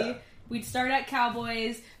 12:30. Yeah. We'd start at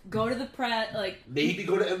Cowboys, go to the press, maybe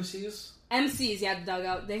go to MC's. MC's, yeah, the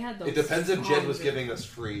dugout. They had those. It depends if Jed was giving us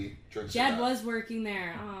free drinks. Jed was working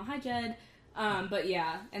there. Oh, hi, Jed. But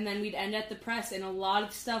yeah, and then we'd end at the press, and a lot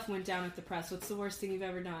of stuff went down at the press. What's the worst thing you've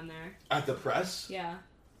ever done there? At the press? Yeah.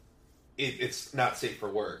 It's not safe for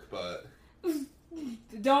work, but...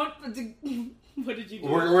 Don't... What did you do?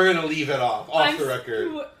 We're gonna leave it off the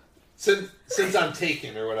record. Since I'm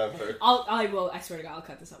taken or whatever. I will, I swear to God, I'll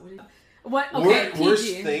cut this up. What? Okay, worst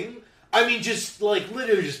thing? I mean, just,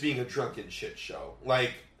 literally just being a drunken shit show.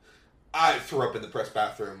 I threw up in the press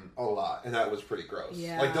bathroom a lot, and that was pretty gross.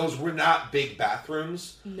 Yeah. Those were not big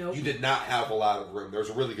bathrooms. Nope. You did not have a lot of room. There was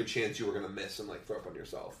a really good chance you were going to miss and, throw up on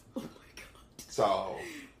yourself. Oh, my God. So...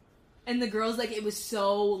 And the girls, it was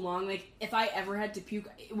so long. If I ever had to puke,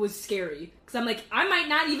 it was scary. Because I'm I might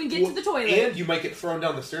not even get to the toilet. And you might get thrown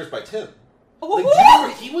down the stairs by Tim.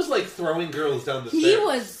 Oh! He was, throwing girls down the stairs. He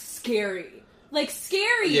was scary.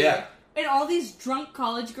 Scary. Yeah. And all these drunk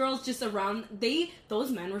college girls just around, those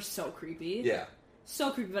men were so creepy. Yeah. So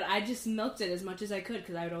creepy, but I just milked it as much as I could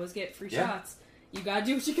because I would always get free shots. You gotta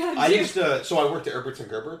do what you gotta do. So I worked at Herbert's and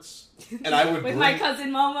Gerbert's, and I would with my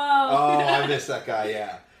cousin Momo. Oh, I miss that guy,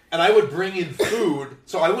 yeah. And I would bring in food,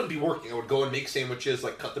 so I wouldn't be working. I would go and make sandwiches,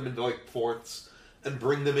 cut them into, fourths, and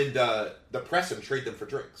bring them into the press and trade them for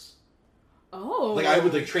drinks. Oh. I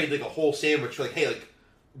would, trade, a whole sandwich for, hey,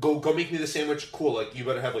 go make me the sandwich. Cool. Like, you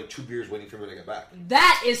better have, like, 2 beers waiting for me to get back.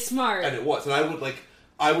 That is smart. And it was. And I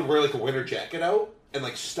would wear, like, a winter jacket out and,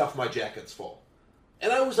 like, stuff my jackets full.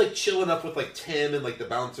 And I was, like, chilling up with, like, Tim and, like, the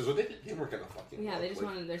bouncers. They weren't going to fucking... Yeah, they just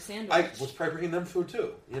wanted their sandwich. I was probably bringing them food,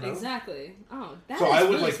 too, you know? Exactly. Oh, that so is I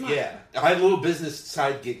would, really like, smart. yeah. I had a little business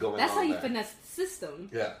side gig going on. That's how you finesse the system.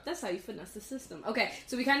 Yeah. That's how you finesse the system. Okay,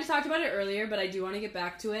 so we kind of talked about it earlier, but I do want to get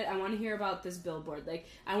back to it. I want to hear about this billboard. Like,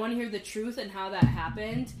 I want to hear the truth and how that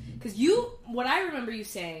happened. Because what I remember you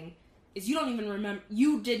saying is you don't even remember...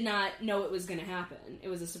 You did not know it was going to happen. It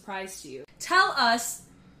was a surprise to you. Tell us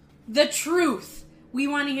the truth. We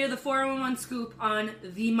want to hear the 411 scoop on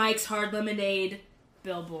the Mike's Hard Lemonade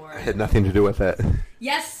billboard. I had nothing to do with it.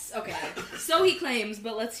 Yes, okay. So he claims,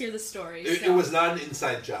 but let's hear the story. It was not an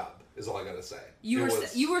inside job, is all I gotta say. You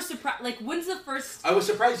were surprised. Like, when's the first... I was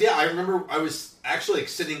surprised, yeah. I remember I was actually, like,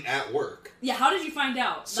 sitting at work. Yeah, how did you find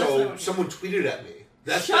out? So, someone tweeted at me.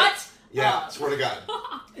 Yeah, up. Swear to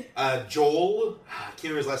God. Joel, I can't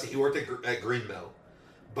remember his last name. He worked at Green Mill.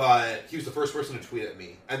 But he was the first person to tweet at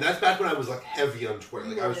me. And that's back when I was, like, heavy on Twitter.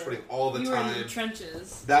 Like, I was tweeting all the time. You were in the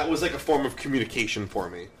trenches. That was, like, a form of communication for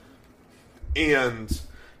me. And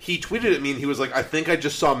he tweeted at me, and he was like, I think I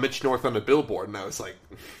just saw Mitch North on a billboard. And I was like,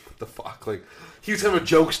 what the fuck? Like, he was kind of a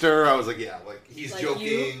jokester. I was like, yeah, like, he's like joking.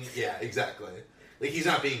 You? Yeah, exactly. Like, he's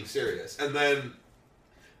not being serious. And then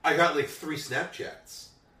I got, like, 3 Snapchats.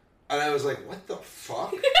 And I was like, what the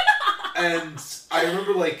fuck? And I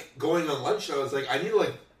remember, like, going on lunch, and I was like, asking,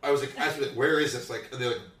 like, where is this? Like, and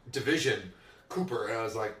they're like, Division, Cooper. And I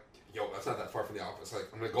was like, yo, that's not that far from the office. Like,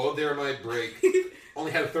 I'm going to go up there on my break.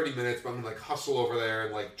 Only had 30 minutes, but I'm going to, like, hustle over there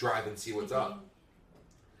and, like, drive and see what's up.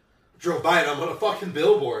 Drove by, and I'm on a fucking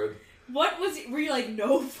billboard. Were you like,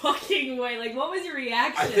 no fucking way? Like, what was your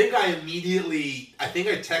reaction? I think I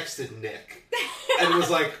texted Nick. And was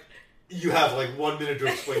like, you have, like, 1 minute to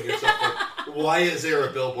explain yourself. Like, why is there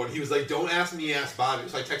a billboard? He was like, don't ask me, ask Bobby.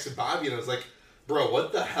 So I texted Bobby, and I was like, bro,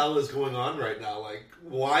 what the hell is going on right now? Like,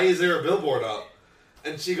 why is there a billboard up?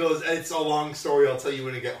 And she goes, it's a long story. I'll tell you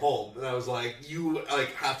when I get home. And I was like, you,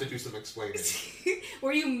 like, have to do some explaining.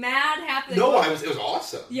 Were you mad? No, it was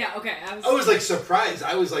awesome. Yeah, okay. I was, like, surprised.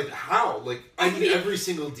 I was like, how? Like, I knew every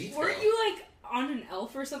single detail. Weren't you, like, on an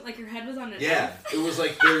elf or something? Like, your head was on an elf? Yeah, it was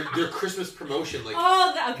like their Christmas promotion.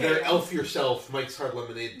 Like, their Elf Yourself, Mike's Hard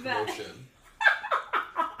Lemonade promotion.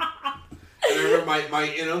 And I remember my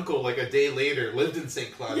aunt and uncle, like, a day later, lived in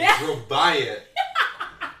St. Cloud and drove by it.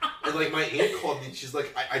 And, like, my aunt called me and she's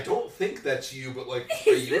like, I don't think that's you, but, like,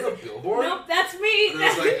 are you in a billboard? Nope, that's me. And I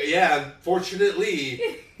was like, yeah, unfortunately.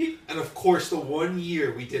 And, of course, the 1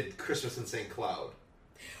 year we did Christmas in St. Cloud.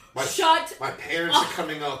 My parents are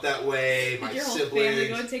coming out that way. My your siblings. Whole family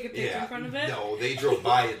go and take a picture in front of it? No, they drove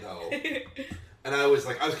by it though. And I was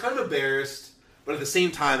kind of embarrassed, but at the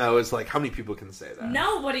same time, I was like, how many people can say that?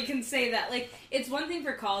 Nobody can say that. Like, it's one thing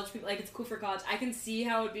for college people. Like, it's cool for college. I can see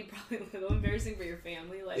how it would be probably a little embarrassing for your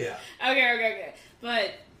family. Like, yeah. Okay.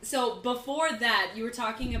 But so before that, you were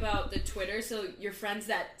talking about the Twitter. So your friends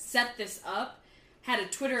that set this up had a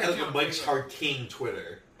Twitter account. Like a Mike's Hard King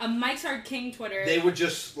Twitter. A Mike's Hard King Twitter. They would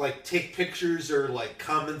just, like, take pictures or, like,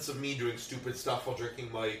 comments of me doing stupid stuff while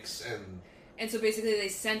drinking Mike's, and so basically they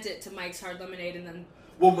sent it to Mike's Hard Lemonade, and then...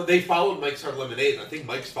 Well, they followed Mike's Hard Lemonade, and I think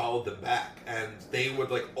Mike's followed them back, and they would,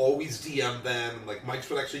 like, always DM them, and, like, Mike's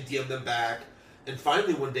would actually DM them back, and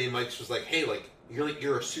finally one day Mike's was like, hey, like,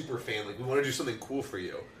 you're a super fan, like, we want to do something cool for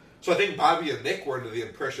you. So I think Bobby and Nick were under the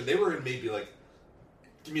impression, they were in maybe, like,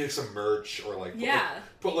 give me, like, some merch, or, like,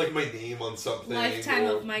 put my name on something. Lifetime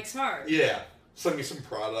of Mike's Hard. Yeah. Send me some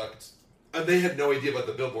product. And they had no idea about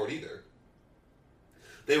the billboard either.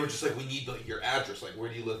 They were just like, we need, like, your address. Like, where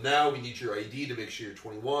do you live now? We need your ID to make sure you're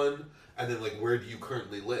 21. And then, like, where do you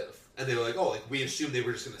currently live? And they were like, oh, like, we assumed they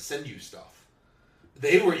were just going to send you stuff.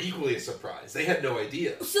 They were equally as surprised. They had no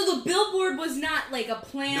idea. So the billboard was not, like, a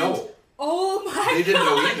planned... No. Oh, my God. They didn't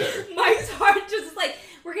know either. Mike's Hard just like...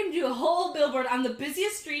 We're going to do a whole billboard on the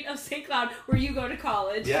busiest street of St. Cloud where you go to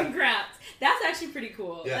college. Yeah. Congrats. That's actually pretty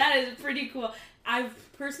cool. Yeah. That is pretty cool. I've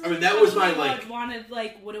personally... that was my, would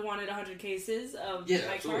have wanted 100 cases of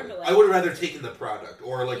Mike's Hard. But, I would have rather taken the product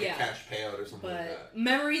or, like, a cash payout or something like that.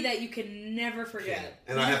 Memory that you can never forget.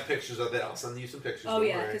 Yeah. And I have pictures of it. I'll send you some pictures. Oh,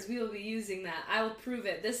 yeah, because we will be using that. I will prove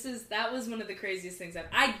it. That was one of the craziest things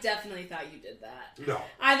I definitely thought you did that. No.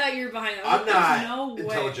 I thought you were behind that. I'm not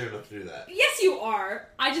intelligent enough to do that. Yes, you are.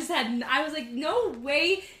 I was like, no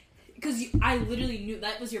way. Because I literally knew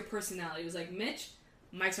that was your personality. It was like, Mitch,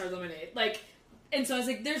 Mike's Hard Lemonade. Like... And so I was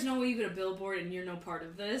like, there's no way you get a billboard and you're no part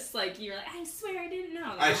of this. Like, you're like, I swear I didn't know.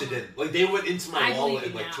 Like, I actually didn't. Like, they went into my wallet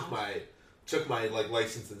and, like, took my like,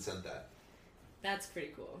 license and sent that. That's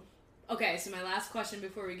pretty cool. Okay, so my last question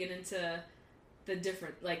before we get into the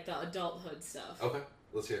different, like, the adulthood stuff. Okay,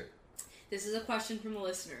 let's hear it. This is a question from the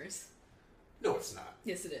listeners. No, it's not.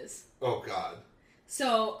 Yes, it is. Oh, God.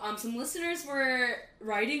 So, some listeners were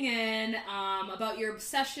writing in about your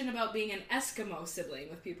obsession about being an Eskimo sibling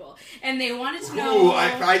with people. And they wanted to know... Ooh,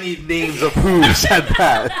 I need names of who said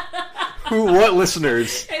that. What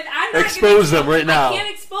listeners? Expose them right now. I can't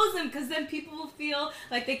expose them because then people will feel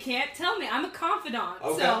like they can't tell me. I'm a confidant.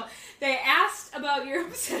 Okay. So, they asked about your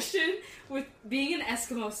obsession with being an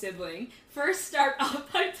Eskimo sibling. First, start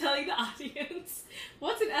off by telling the audience,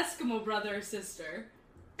 what's an Eskimo brother or sister?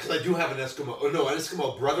 Because I do have an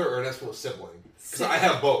Eskimo brother or an Eskimo sibling. Because I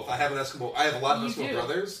have both. I have a lot of Eskimo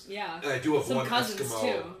brothers. Yeah. And I do have some one cousins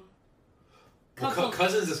Eskimo. Too. Well,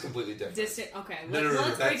 cousins is completely different. Distant. Okay. No,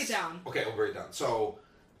 let's break it down. Okay, we'll break it down. So,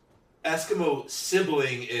 Eskimo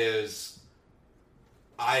sibling is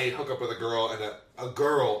I hook up with a girl, and a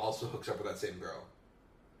girl also hooks up with that same girl.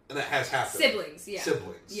 And that has happened. Siblings, yeah.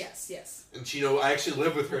 Siblings. Yes. And I actually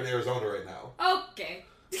live with her in Arizona right now. Okay.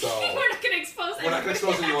 So we're not going to expose anyone. We're not going to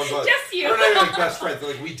expose anyone, but just you. We're not even like best friends.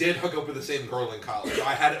 Like, we did hook up with the same girl in college. So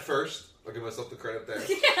I had it first. I'll give myself the credit there.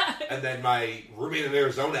 Yeah. And then my roommate in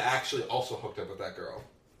Arizona actually also hooked up with that girl.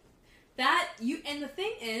 And the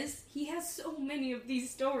thing is, he has so many of these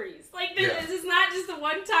stories. Like, this is not just the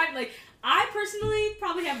one time. Like, I personally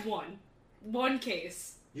probably have one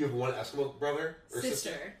case. You have one Eskimo brother or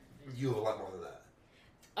sister? You have a lot more than that.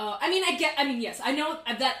 Yes, I know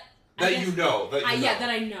that. That you know. Yeah, that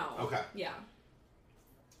I know. Okay. Yeah.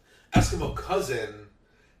 Eskimo cousin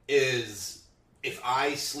is if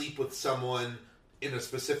I sleep with someone in a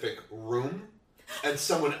specific room and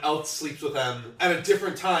someone else sleeps with them at a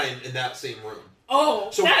different time in that same room. Oh,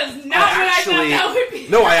 so that is not what I thought that would be.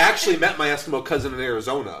 No, I actually met my Eskimo cousin in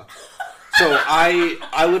Arizona. So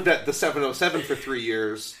I lived at the 707 for 3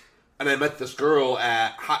 years, and I met this girl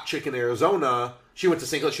at Hot Chicken, Arizona. She went to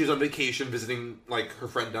St. Louis. She was on vacation visiting, like, her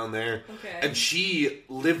friend down there. Okay. And she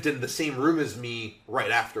lived in the same room as me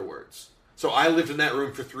right afterwards. So I lived in that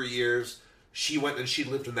room for 3 years. She went and she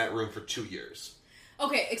lived in that room for 2 years.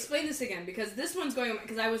 Okay, explain this again, because this one's going on,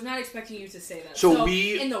 because I was not expecting you to say that. So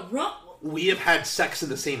in the room... We have had sex in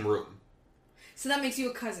the same room. So that makes you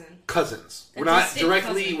a cousin. Cousins. We're not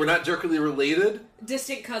directly related.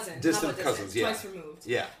 Distant cousins. Distant cousins, yeah. Twice removed.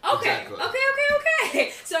 Yeah. Okay. Exactly.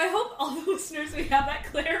 Okay. So I hope all the listeners, we have that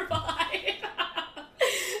clarified.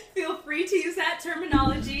 Feel free to use that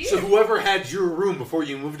terminology. So whoever had your room before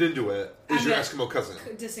you moved into it is your Eskimo cousin.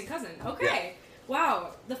 Distant cousin. Okay. Yeah.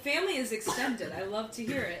 Wow. The family is extended. I love to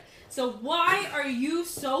hear it. So why are you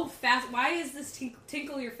so fast? Why is this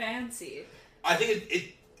tinkle your fancy? I think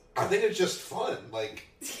it's just fun. Like...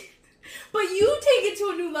 But you take it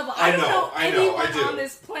to a new level. I don't know anyone on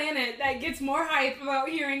this planet that gets more hype about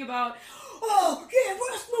hearing about, oh, yeah,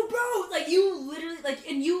 Eskimo bro. Like, you literally,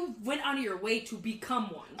 and you went out of your way to become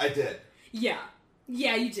one. I did. Yeah.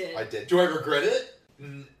 Yeah, you did. I did. Do I regret it?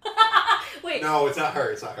 Wait. No, it's not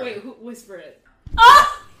her. It's not her. Wait, who whispered it?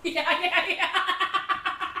 Oh! Yeah.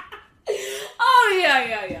 Oh,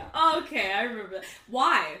 yeah. Okay, I remember that.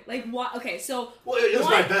 Why? Like, why? Okay, so... Well, it was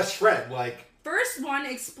my best friend, like... First one,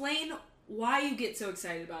 explain why you get so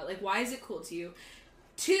excited about it. Like, why is it cool to you?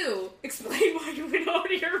 2, explain why you went out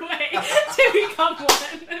of your way to become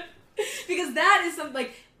one. Because that is something,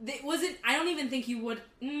 like, I don't even think you would...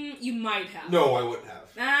 you might have. No, I wouldn't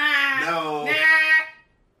have. No.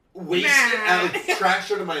 Wasted,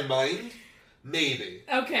 trash out of my mind... Maybe.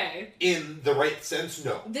 Okay. In the right sense,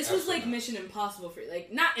 no. This was like Mission Impossible for you.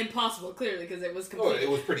 Like, not impossible, clearly, because it was complete. Oh, it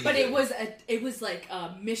was pretty But easy. it was like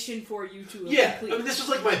a mission for you to complete. I mean, this was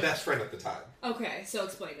like my best friend at the time. Okay, so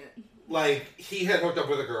explain it. Like, he had hooked up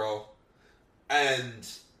with a girl, and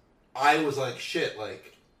I was like, shit,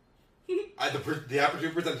 like, the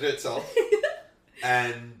opportunity presented itself,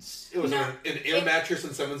 and it was an air mattress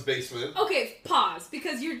in someone's basement. Okay, pause,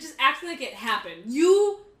 because you're just acting like it happened.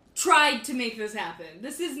 You... tried to make this happen.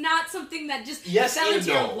 This is not something that just fell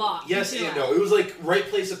into your luck. Yes and no. It was like right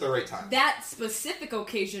place at the right time. That specific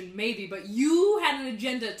occasion, maybe, but you had an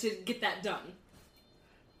agenda to get that done.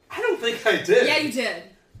 I don't think I did. Yeah, you did.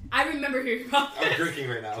 I remember hearing about this. I'm drinking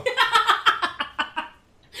right now.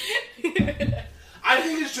 I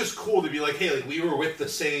think it's just cool to be like, hey, like, we were with the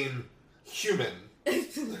same human.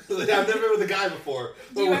 Like, I've never been with a guy before.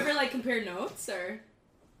 Do you ever, like, compare notes, or...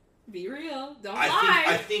 Be real. Don't lie.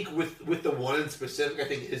 I think with the one in specific, I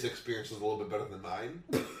think his experience was a little bit better than mine.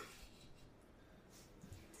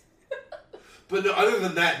 But no, other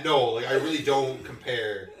than that, no. Like, I really don't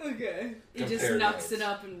compare. Okay. You just knucks it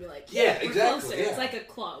up and be like, yeah, we're exactly. closer. Yeah. It's like a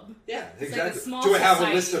club. Yeah, it's exactly. Like a small Do I have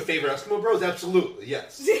society. a list of favorite Eskimo bros? Absolutely,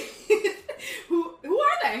 yes. Who are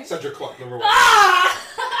they? Cedric Clark, number 1. Ah!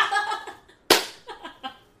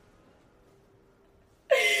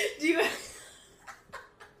 Do you...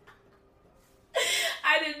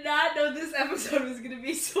 I did not know this episode was going to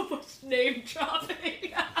be so much name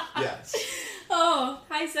dropping. Yes. Oh,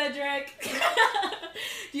 hi Cedric.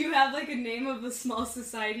 Do you have like a name of a small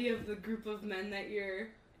society of the group of men that you're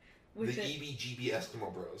with? The EBGB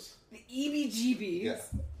Eskimo Bros. The EBGBs? Yeah.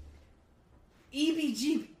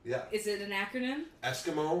 EBGB? Yeah. Is it an acronym?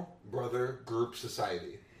 Eskimo Brother Group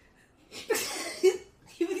Society.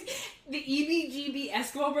 The EBGB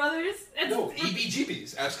Eskimo Brothers? No,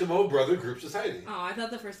 EBGBs. Eskimo Brother Group Society. Oh, I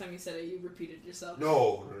thought the first time you said it, you repeated yourself.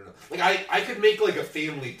 No. Like, I could make, like, a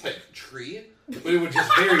family type tree, but it would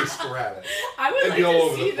just very sporadic. I would It'd like be all to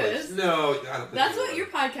over see the place. this. No, I don't think that's what your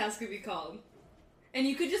podcast could be called. And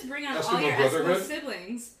you could just bring on Eskimo all your Brotherhood? Eskimo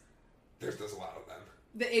siblings. There's a lot of them.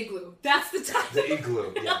 The Igloo. That's the title. The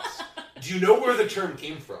Igloo, yes. Do you know where the term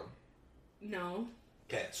came from? No.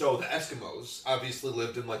 Okay, so the Eskimos obviously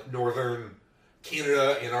lived in, like, northern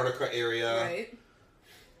Canada, Antarctica area. Right.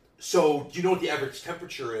 So, do you know what the average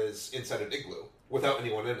temperature is inside an igloo without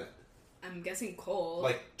anyone in it? I'm guessing cold.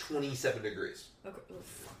 Like 27 degrees. Okay. Oh,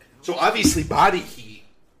 fuck. So, obviously, body heat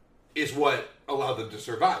is what allowed them to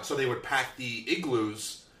survive. So, they would pack the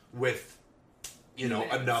igloos with,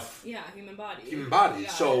 enough... Yeah, human bodies. Human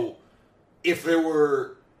bodies. So, if there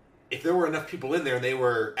were enough people in there and they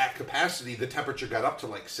were at capacity, the temperature got up to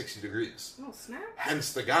like 60 degrees. Oh, snap.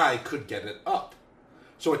 Hence, the guy could get it up.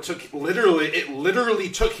 So it literally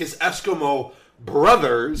took his Eskimo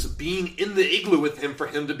brothers being in the igloo with him for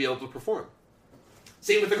him to be able to perform.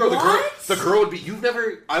 Same with the girl. What? The girl would be,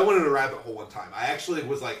 I went in a rabbit hole one time. I actually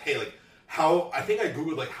was like, hey, like, I think I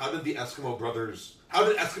Googled, like, how did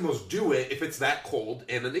Eskimos do it if it's that cold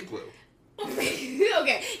in an igloo?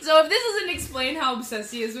 Okay, so if this doesn't explain how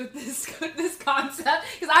obsessed he is with this concept,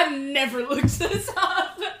 because I've never looked this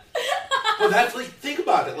up. Well, that's like, think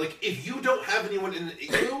about it. Like, if you don't have anyone in an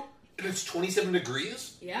igloo and it's 27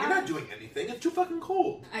 degrees, you're not doing anything. It's too fucking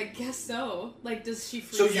cold. I guess so. Like, does she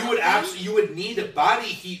freeze So you would out you would need a body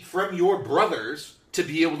heat from your brothers to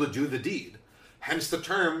be able to do the deed. Hence the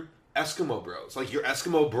term Eskimo Bros. Like, your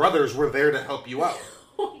Eskimo brothers were there to help you out.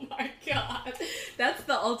 Oh my god. That's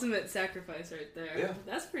the ultimate sacrifice right there. Yeah.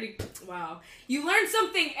 That's pretty... Wow. You learn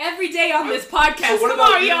something every day on this podcast. So what Come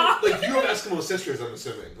about on, you? y'all. Like, you have Eskimo sisters, I'm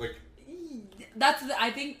assuming. Like, that's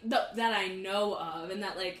I think that I know of, and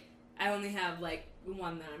that, like, I only have, like,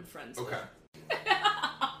 one that I'm friends with. Okay.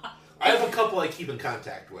 I have a couple I keep in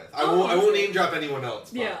contact with. I won't name drop anyone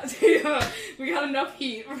else. But. Yeah. We got enough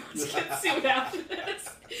heat. Let's get sued after this.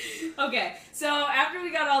 Okay, so after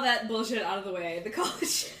we got all that bullshit out of the way, the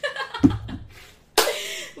college...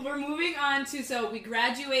 We're moving on to, so we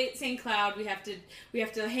graduate St. Cloud, we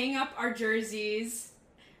have to hang up our jerseys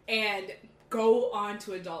and go on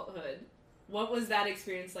to adulthood. What was that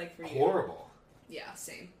experience like for you? Horrible. Yeah,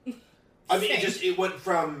 same. I mean, it went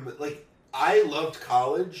from, like, I loved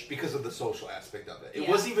college because of the social aspect of it. It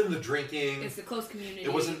wasn't even the drinking. It's the close community.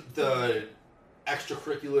 It wasn't the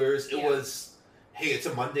extracurriculars. It was, hey, it's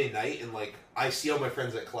a Monday night, and, like, I see all my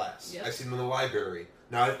friends at class. Yep. I see them in the library.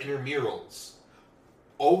 Now I have intramurals.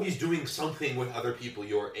 Always doing something with other people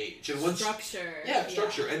your age. And structure. Yeah,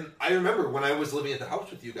 structure. Yeah. And I remember when I was living at the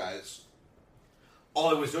house with you guys, all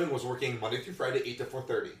I was doing was working Monday through Friday, 8 to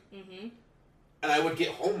 4:30. Mm-hmm. And I would get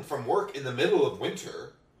home from work in the middle of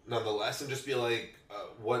winter, nonetheless, and just be like,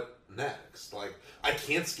 what next? Like, I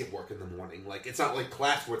can't skip work in the morning. Like, it's not like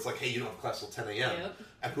class where it's like, hey, you don't have class till 10 a.m. Yep.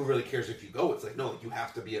 And who really cares if you go? It's like, no, like, you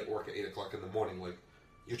have to be at work at 8 o'clock in the morning. Like,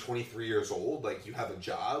 you're 23 years old. Like, you have a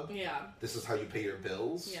job. Yeah. This is how you pay your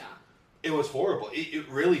bills. Yeah. It was horrible. It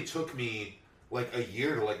really took me, like, a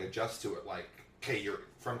year to, like, adjust to it. Like, okay,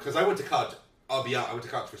 because I went to college. I'll be out. I went to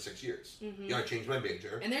college for 6 years. Mm-hmm. I changed my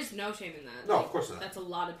major. And there's no shame in that. No, of course not. That's a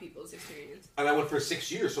lot of people's experience. And I went for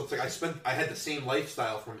 6 years, so it's like I had the same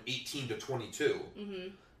lifestyle from 18 to 22. Mm-hmm.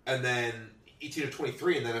 And then 18 to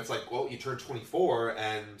 23, and then it's like, well, you turn 24,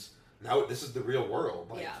 and now this is the real world.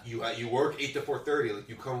 Like, you work 8 to 4:30, like,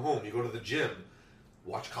 you come home, you go to the gym,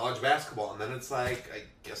 watch college basketball, and then it's like, I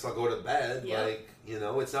guess I'll go to bed. Yep. Like,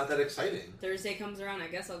 it's not that exciting. Thursday comes around, I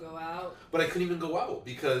guess I'll go out. But I couldn't even go out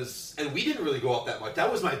and we didn't really go out that much.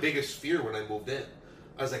 That was my biggest fear when I moved in.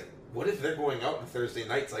 I was like, what if they're going out on Thursday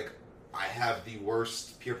nights? Like, I have the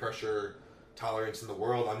worst peer pressure tolerance in the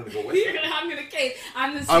world. I'm going to go with it. I'm going to cave.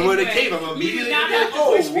 I'm the same I'm going to way. cave. I'm immediately going to have to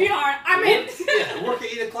push me hard. I'm in. Yeah, work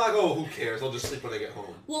at 8 o'clock. Oh, who cares? I'll just sleep when I get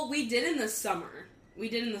home. Well, we did in the summer.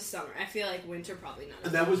 I feel like winter probably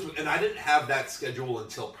not. And I didn't have that schedule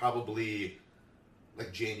until probably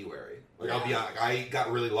like January. Like I'll be honest, I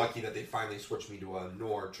got really lucky that they finally switched me to a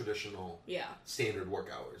more traditional standard work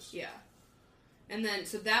hours. Yeah. And then,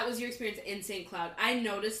 so that was your experience in St. Cloud. I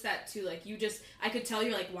noticed that too. Like, I could tell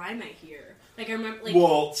you're like, why am I here? Like, I remember, like...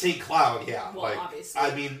 Well, St. Cloud, yeah. Well, like, obviously.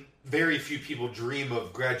 I mean, very few people dream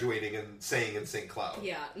of graduating and staying in St. Cloud.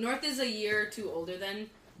 Yeah. North is a year or two older than...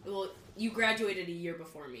 Well, you graduated a year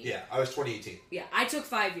before me. Yeah, I was 2018. Yeah, I took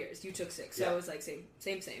 5 years. You took 6. So it was like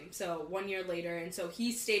same. So 1 year later, and so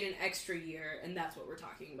he stayed an extra year, and that's what we're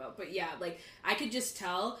talking about. But yeah, like, I could just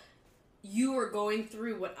tell... You were going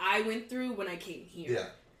through what I went through when I came here. Yeah.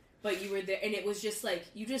 But you were there, and it was just like,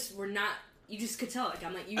 you just were not, you just could tell. Like,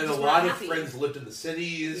 I'm like, you and just a were lot not of happy. friends lived in the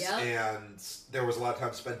cities, and there was a lot of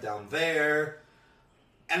time spent down there.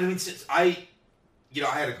 And I mean, since I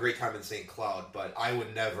had a great time in St. Cloud, but I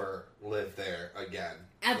would never live there again.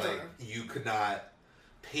 Ever. Like, you could not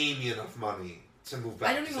pay me enough money to move back.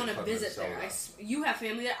 I don't even want to visit there. You have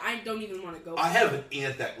family there. I don't even want to go. I have an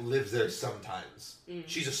aunt that lives there sometimes.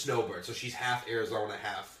 She's a snowbird, so she's half Arizona,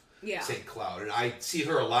 half St. Cloud. And I see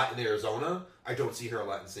her a lot in Arizona. I don't see her a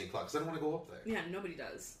lot in St. Cloud because I don't want to go up there. Yeah, nobody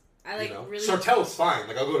does. I like really. Sartell's fine.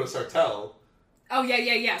 Like, I'll go to Sartell. Oh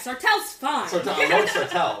yeah. Sartell's fine. I love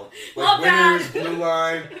Sartell. Like love Winners, that. Blue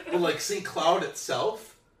Line, but like St. Cloud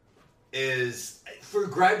itself is for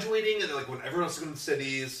graduating and like when everyone else is going to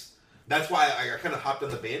cities. That's why I kind of hopped on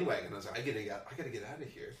the bandwagon. I was like, I gotta get out of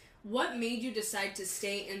here. What made you decide to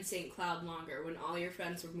stay in St. Cloud longer when all your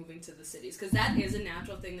friends were moving to the cities? Because that is a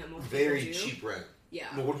natural thing that most people do. Very cheap rent.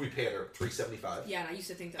 Yeah. Well, what did we pay her? $375. Yeah, and I used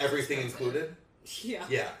to think that was everything expensive. included.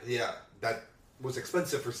 Yeah. Yeah. That was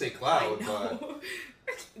expensive for St. Cloud. I know.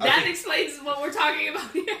 But that explains what we're talking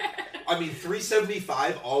about here. I mean,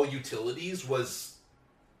 $375 all utilities was.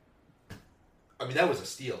 I mean, that was a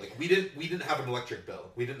steal. Like we didn't have an electric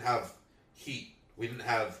bill. We didn't have heat. We didn't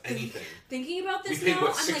have anything. Thinking about this, we paid now,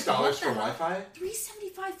 $6 I'm like, for Wi-Fi.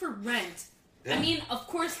 $375 for rent. Yeah. I mean, of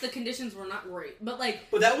course, the conditions were not great, but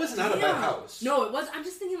like. But that was not a bad house. No, it was. I'm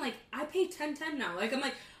just thinking, like, I pay $10.10 now. Like, I'm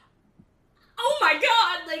like, oh my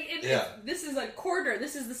god! Like, this is a quarter.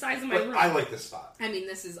 This is the size of my room. I like this spot. I mean,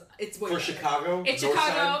 it's way for better. Chicago. It's North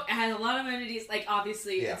Chicago. Side. It has a lot of amenities. Like,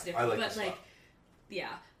 obviously, it's different. I like but this spot. like, yeah.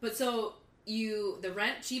 But so.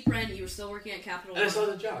 Cheap rent, you were still working at Capital One. And I still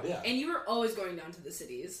had a job, yeah. And you were always going down to the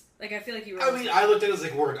cities. Like, I feel like you were... I mean, I looked at it as,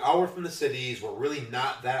 like, we're an hour from the cities. We're really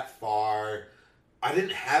not that far. I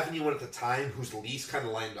didn't have anyone at the time whose lease kind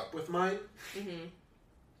of lined up with mine. Mm-hmm.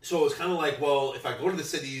 So it was kind of like, well, if I go to the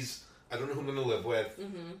cities, I don't know who I'm going to live with.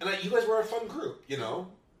 Mm-hmm. And you guys were a fun group, you know?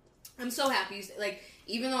 I'm so happy. Like,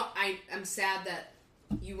 even though I'm sad that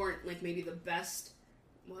you weren't, like, maybe the best...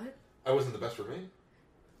 What? I wasn't the best roommate?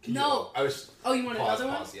 No. I was... Oh, you want another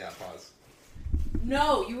one? Pause.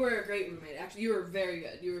 No, you were a great roommate. Actually, you were very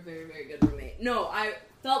good. You were a very, very good roommate. No, I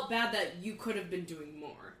felt bad that you could have been doing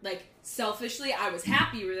more. Like, selfishly, I was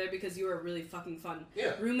happy you were there because you were a really fucking fun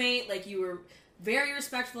roommate. Like, you were very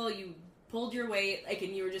respectful. You pulled your weight. Like,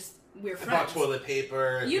 and you were just... We were friends. I bought toilet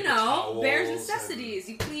paper. You know, bare necessities.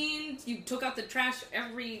 You cleaned. You took out the trash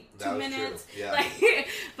every 2 minutes. True. Yeah. Like,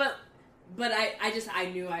 but I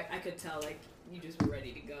knew I could tell, like, you just were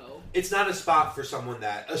ready to go. It's not a spot for someone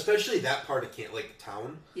that, especially that part of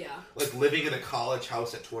town. Yeah. Like living in a college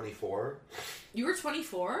house at 24. You were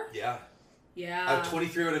 24? Yeah. Yeah. I was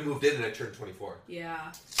 23 when I moved in and I turned 24.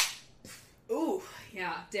 Yeah. Ooh,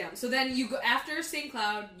 yeah, damn. So then you go, after St.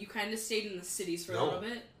 Cloud, you kind of stayed in the cities for a little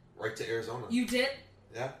bit? Right to Arizona. You did?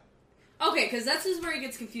 Yeah. Okay, because that's just where it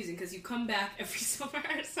gets confusing, because you come back every summer.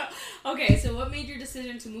 So, okay, so what made your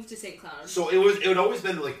decision to move to St. Cloud? So it had always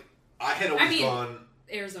been like, I had always gone...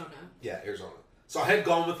 Arizona. Yeah, Arizona. So I had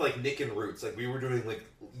gone with, like, Nick and Roots. Like, we were doing, like,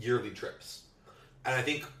 yearly trips. And I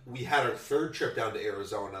think we had our third trip down to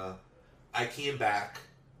Arizona. I came back.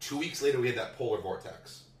 2 weeks later, we had that polar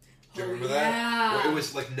vortex. Do you remember that? Where it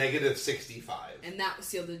was, like, negative 65. And that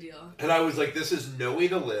sealed the deal. And I was like, this is no way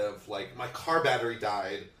to live. Like, my car battery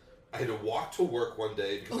died. I had to walk to work one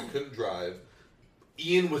day because I couldn't drive.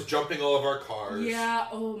 Ian was jumping all of our cars. Yeah,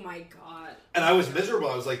 oh my god. And I was miserable.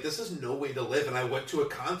 I was like, this is no way to live. And I went to a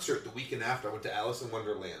concert the weekend after. I went to Alice in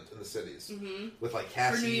Wonderland in the cities. Mm-hmm. With like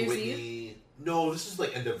Cassie, Whitney. Eve? No, this is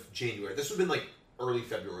like end of January. This would have been like early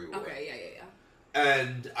February. Okay, yeah.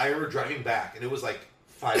 And I remember driving back and it was like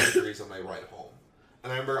 5 degrees on my ride home.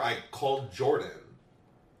 And I remember I called Jordan,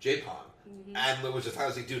 J-Pong. Mm-hmm. And it was just, I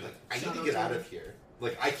was like, dude, like, I need to get out of here.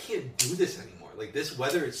 like, I can't do this anymore. Like, this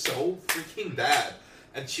weather is so freaking bad.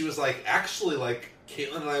 And she was like, actually, like,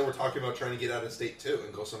 Caitlin and I were talking about trying to get out of state, too,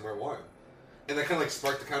 and go somewhere warm. And that kind of, like,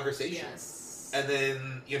 sparked the conversation. Yes. And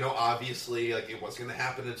then, you know, obviously, like, it wasn't going to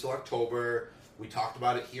happen until October. We talked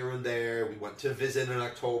about it here and there. We went to visit in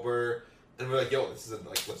October. And we're like, yo, this is,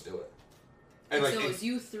 like, let's do it. And like, so it was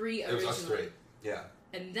you three originally. It was us three, yeah.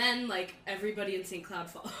 And then, like, everybody in St. Cloud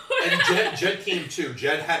followed. And Jed came, too.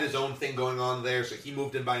 Jed had his own thing going on there, so he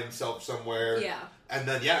moved in by himself somewhere. Yeah. And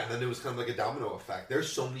then, it was kind of like a domino effect. There's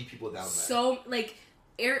so many people down there. So, like,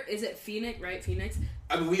 is it Phoenix, right? Phoenix?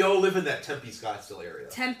 I mean, we all live in that Tempe, Scottsdale area.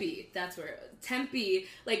 Tempe, that's where. Tempe,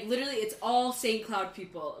 like, literally, it's all St. Cloud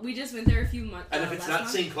people. We just went there a few months And if it's not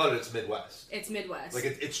St. Cloud, it's Midwest. It's Midwest. Like,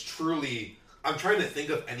 it's truly... I'm trying to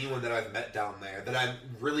think of anyone that I've met down there that I'm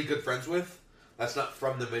really good friends with that's not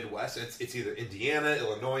from the Midwest. It's either Indiana,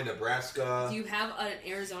 Illinois, Nebraska. Do you have an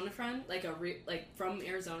Arizona friend? Like, from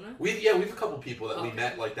Arizona? We have a couple people that we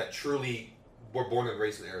met, like, that truly were born and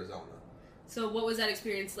raised in Arizona. So what was that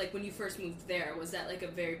experience like when you first moved there? Was that like a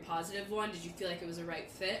very positive one? Did you feel like it was a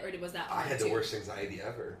right fit, or was that hard I had the worst anxiety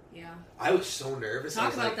ever. Yeah. I was so nervous.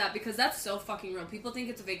 Talk about that, because that's so fucking real. People think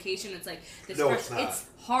it's a vacation. It's like this. No, it's not. It's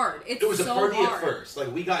hard. It was so a party hard. at first.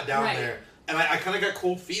 Like, we got down there, and I kind of got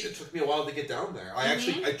cold feet. It took me a while to get down there.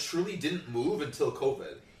 I truly didn't move until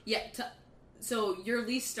COVID. Yeah. So your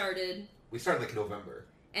lease started. We started like November.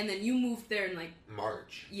 And then you moved there in like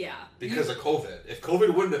March. Yeah. Because of COVID. If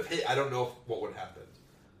COVID wouldn't have hit, I don't know what would have happened.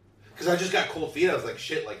 Because I just got cold feet. I was like,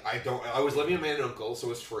 shit, like, I was living with my aunt and uncle, so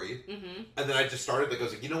it was free. Mm-hmm. And then I just started, like, I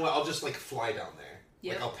was like, you know what, I'll just, like, fly down there.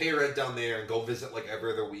 Yep. Like, I'll pay rent down there and go visit, like,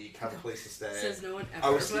 every other week, have a place to stay. Says no one ever. I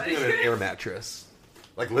was sleeping on an air mattress.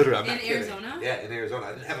 Like, literally, I'm not kidding. In Arizona? Yeah, in Arizona.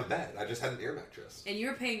 I didn't have a bed. I just had an air mattress. And you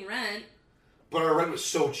were paying rent. But our rent was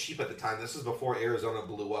so cheap at the time. This was before Arizona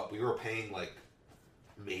blew up. We were paying, like,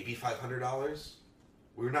 maybe $500.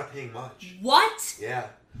 We were not paying much. What? Yeah.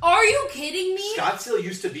 Are you kidding me? Scottsdale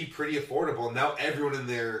used to be pretty affordable, and now everyone in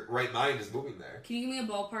their right mind is moving there. Can you give me a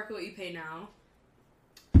ballpark of what you pay now?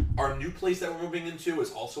 Our new place that we're moving into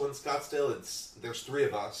is also in Scottsdale. There's three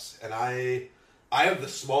of us, and I have the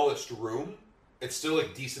smallest room. It's still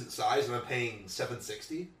like decent size, and I'm paying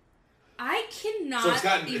 $760. I cannot. So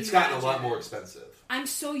it's gotten a lot more expensive. I'm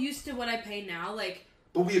so used to what I pay now, like.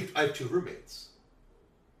 But I have two roommates.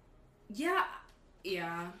 Yeah.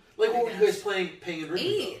 Yeah. Like, what were you guys paying in room?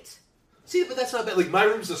 8. See, but that's not bad. Like, my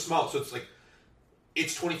room's a small, so it's like,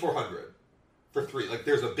 it's $2,400 for 3. Like,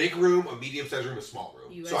 there's a big room, a medium-sized room, a small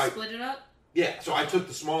room. You guys split it up? Yeah, so I took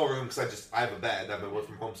the small room because I have a bed. I have my work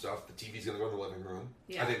from home stuff. The TV's gonna go in the living room.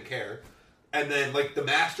 Yeah. I didn't care. And then, like, the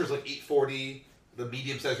master's like $840. The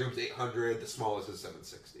medium-sized room's $800. The smallest is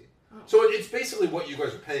 $760. Oh. So it's basically what you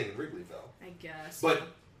guys are paying in Wrigleyville. I guess. But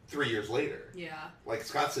 3 years later. Yeah. Like,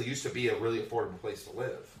 Scottsdale used to be a really affordable place to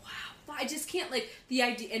live. Wow. I just can't, like, the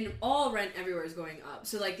idea, and all rent everywhere is going up.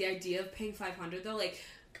 So, like, the idea of paying $500, though, like,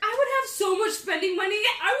 I would have so much spending money.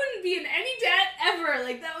 I wouldn't be in any debt ever.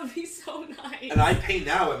 Like, that would be so nice. And I pay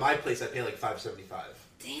now, at my place, I pay, like, $575.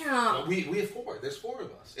 Damn. We have 4. There's 4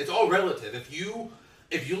 of us. It's all relative. If you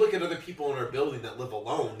look at other people in our building that live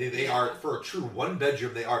alone, they are, for a true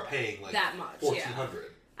 1-bedroom, they are paying, like, that much, $1,400. Yeah.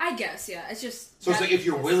 I guess, yeah. It's just... So it's like, if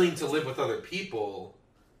you're willing to live with other people,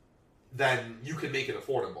 then you can make it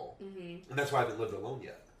affordable. Mm-hmm. And that's why I haven't lived alone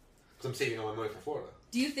yet. Because I'm saving all my money for Florida.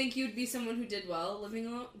 Do you think you'd be someone who did well living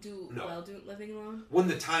alone? Living alone? When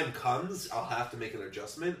the time comes, I'll have to make an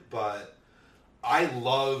adjustment, but I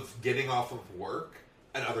love getting off of work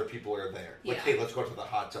and other people are there. Like, hey, let's go to the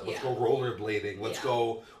hot tub. Let's go rollerblading. Let's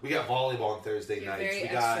go... We got volleyball on Thursday nights. Very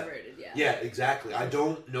extroverted, Yeah, exactly. I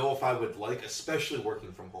don't know if I would like, especially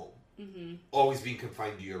working from home, always being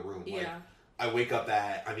confined to your room. Like, I wake up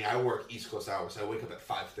at... I mean, I work East Coast hours, so I wake up at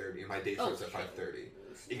 5:30, and my day starts at 5:30.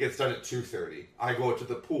 It gets done at 2:30. I go to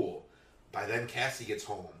the pool. By then, Cassie gets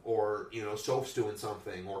home. Or, Soph's doing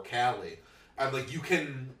something. Or Callie. I'm like, you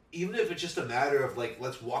can... Even if it's just a matter of, like,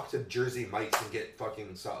 let's walk to Jersey Mike's and get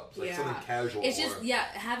fucking subs. Like, something casual. It's just,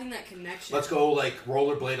 having that connection. Let's go, like,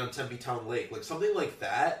 rollerblade on Tempe Town Lake. Like, something like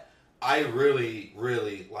that, I really,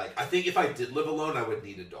 really like. I think if I did live alone, I would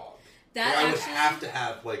need a dog. I would have to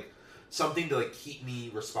have, like, something to, like, keep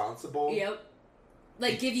me responsible. Yep.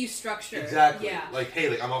 Like, give you structure. Exactly. Yeah. Like, hey,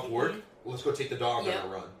 like, I'm off work. Let's go take the dog on a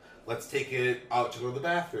run. Let's take it out to go to the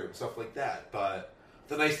bathroom. Stuff like that. But...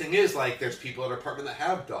 the nice thing is, like, there's people at our apartment that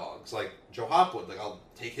have dogs. Like, Joe Hopwood, like, I'll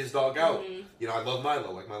take his dog out. Mm-hmm. I love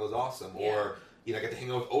Milo. Like, Milo's awesome. Yeah. Or, I get to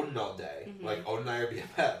hang out with Odin all day. Mm-hmm. Like, Odin and I are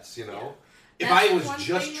BFFs, If that's I was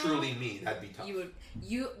just truly me, that'd be tough.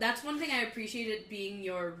 That's one thing I appreciated being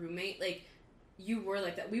your roommate. Like, you were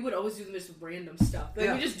like that. We would always do the most random stuff.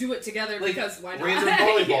 Like, we just do it together because why not? Random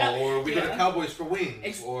volleyball, or we go to Cowboys for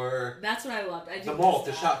wings, or... That's what I loved. The mall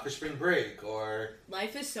to shop for spring break, or...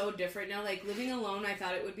 Life is so different now. Like, living alone, I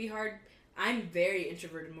thought it would be hard. I'm very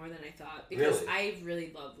introverted more than I thought because I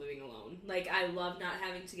really love living alone. Like, I love not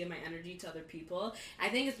having to give my energy to other people. I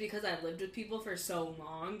think it's because I've lived with people for so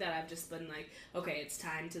long that I've just been like, okay, it's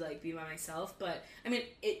time to, like, be by myself. But, I mean,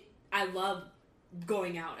 I love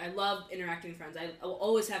going out. I love interacting with friends. I'll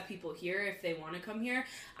always have people here if they want to come here.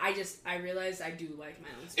 I realize I do like my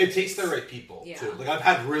own space. It takes the right people, too. Like, I've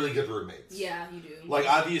had really good roommates. Yeah, you do. Like,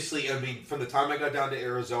 obviously, I mean, from the time I got down to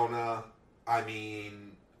Arizona, I mean...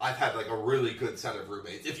 I've had, like, a really good set of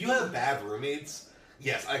roommates. If you have bad roommates,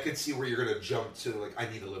 yes, I could see where you're going to jump to, like,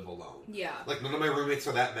 I need to live alone. Yeah. Like, none of my roommates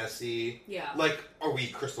are that messy. Yeah. Like, are we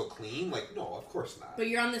crystal clean? Like, no, of course not. But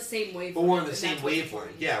you're on the same wavelength. But we're on the same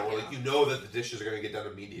wavelength. Yeah, where, like, you know that the dishes are going to get done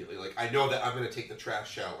immediately. Like, I know that I'm going to take the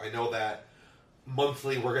trash out. I know that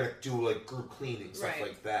monthly we're going to do, like, group cleaning, stuff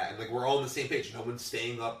like that. And, like, we're all on the same page. No one's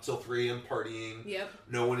staying up till 3 a.m. partying. Yep.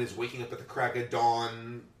 No one is waking up at the crack of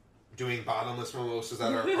dawn doing bottomless mimosas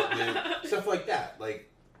at our apartment, stuff like that. Like,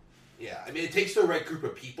 yeah, I mean, it takes the right group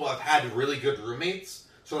of people. I've had really good roommates,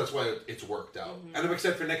 so that's why it's worked out. Mm-hmm. And I'm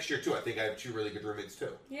excited for next year, too. I think I have 2 really good roommates, too.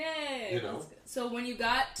 Yay! You know? So when you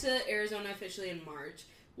got to Arizona officially in March,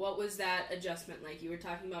 what was that adjustment like? You were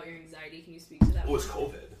talking about your anxiety. Can you speak to that? It was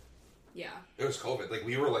COVID. Yeah. It was COVID. Like,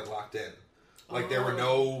 we were, like, locked in. Like, there were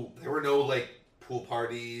no, like, pool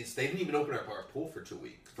parties. They didn't even open our pool for 2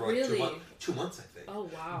 weeks. For like really? 2 months, I think. Oh,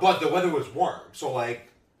 wow. But the weather was warm. So, like,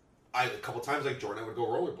 a couple times, like, Jordan and I would go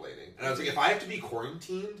rollerblading. And I was like, if I have to be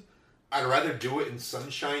quarantined, I'd rather do it in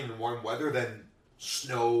sunshine and warm weather than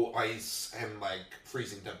snow, ice, and, like,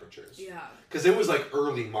 freezing temperatures. Yeah. Because it was, like,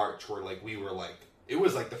 early March where, like, we were, like... It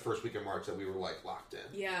was, like, the first week of March that we were, like, locked in.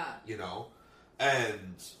 Yeah. You know?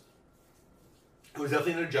 And it was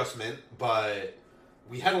definitely an adjustment, but...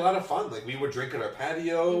 We had a lot of fun. Like, we would drink at our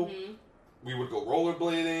patio. Mm-hmm. We would go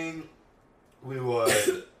rollerblading. We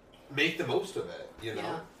would make the most of it, you know?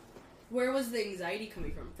 Yeah. Where was the anxiety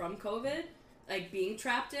coming from? From COVID? Like, being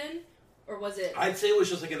trapped in? Or was it... I'd say it was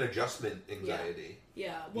just, like, an adjustment anxiety.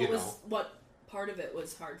 Yeah. What part of it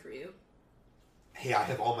was hard for you? Hey, I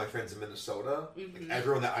have all my friends in Minnesota. Mm-hmm. Like,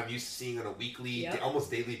 everyone that I'm used to seeing on a weekly,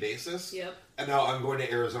 almost daily basis. Yep. And now I'm going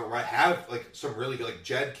to Arizona where I have, like, some really good... Like,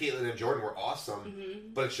 Jed, Caitlin, and Jordan were awesome.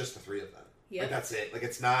 Mm-hmm. But it's just the 3 of them. Yep. Like, that's it. Like,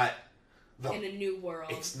 it's not... in a new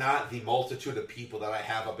world. It's not the multitude of people that I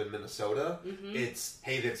have up in Minnesota. Mm-hmm. It's,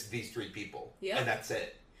 hey, it's these 3 people. Yep. And that's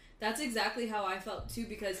it. That's exactly how I felt, too,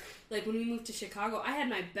 because, like, when we moved to Chicago, I had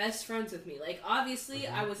my best friends with me. Like, obviously,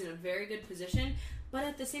 I was in a very good position, but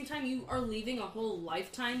at the same time, you are leaving a whole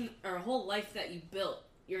lifetime, or a whole life that you built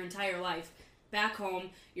your entire life back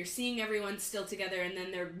home. You're seeing everyone still together, and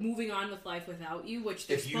then they're moving on with life without you, which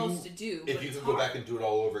they're supposed to do. If you could go back and do it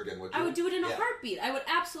all over again, would you? I would do it in a heartbeat. I would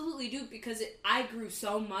absolutely do it because I grew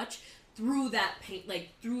so much through that pain, like,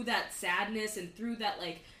 through that sadness and through that,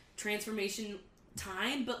 like, transformation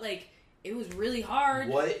time, but, like, it was really hard.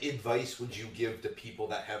 What advice would you give to people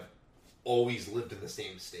that have always lived in the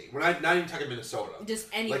same state? We're not even talking Minnesota. Just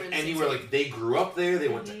anywhere. Like, anywhere, like, they grew up there, they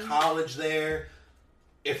went to college there.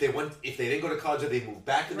 If they didn't go to college, or they moved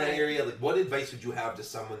back in that area, like, what advice would you have to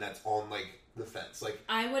someone that's on, like, the fence? Like,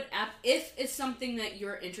 I would, if it's something that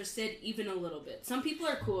you're interested, even a little bit. Some people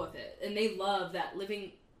are cool with it, and they love that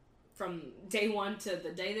living from day one to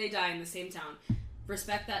the day they die in the same town.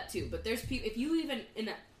 Respect that too. But there's people, if you even,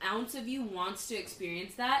 an ounce of you wants to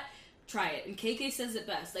experience that, try it. And KK says it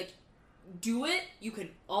best. Like, do it, you can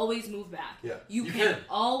always move back. Yeah. You can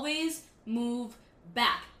always move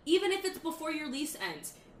back. Even if it's before your lease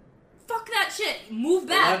ends. Fuck that shit. Move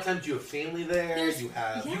back. A lot of times you have family there.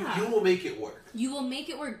 You will make it work. You will make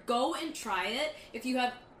it work. Go and try it if you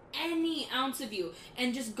have any ounce of you.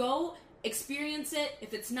 And just go experience it.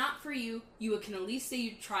 If it's not for you, you can at least say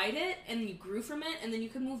you tried it and you grew from it, and then you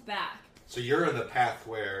can move back. So you're in the path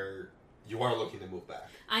where you are looking to move back.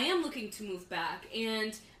 I am looking to move back,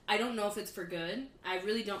 and I don't know if it's for good. I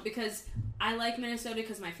really don't, because I like Minnesota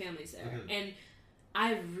because my family's there. Mm-hmm. And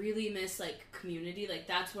I really miss, like, community. Like,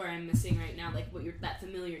 that's where I'm missing right now. Like, that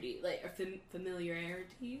familiarity. Like, or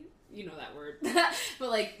familiarity? You know that word. But,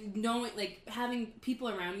 like, knowing, like, having people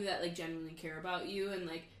around you that, like, genuinely care about you. And,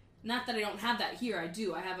 like, not that I don't have that here. I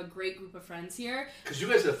do. I have a great group of friends here. Because you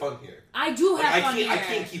guys have fun here. I do have fun here. I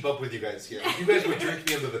can't keep up with you guys here. You guys were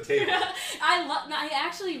drinking under the table. I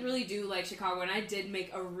actually really do like Chicago. And I did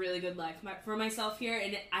make a really good life for myself here.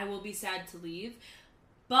 And I will be sad to leave.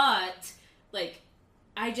 But, like,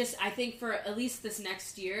 I think for at least this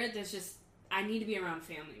next year, I need to be around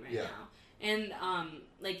family right now. and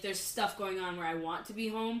like there's stuff going on where I want to be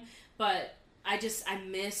home, but I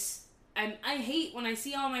hate when I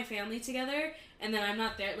see all my family together and then I'm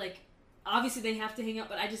not there. Like, obviously they have to hang out,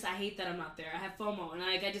 but I hate that I'm not there. I have FOMO, and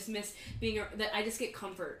I just miss I just get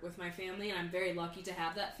comfort with my family, and I'm very lucky to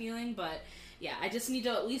have that feeling. But yeah, I just need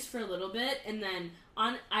to, at least for a little bit, and then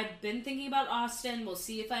I've been thinking about Austin. We'll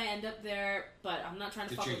see if I end up there, but I'm not trying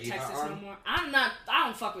to fuck with Texas no more. I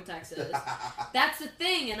don't fuck with Texas. That's the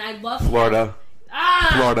thing, and I love Florida.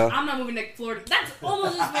 Florida. I'm not moving to Florida. That's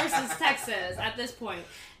almost as worse as Texas at this point.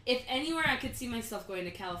 If anywhere, I could see myself going to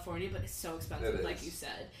California, but it's so expensive, like you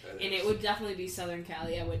said. It would definitely be Southern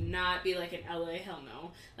Cali. I would not be like in LA. Hell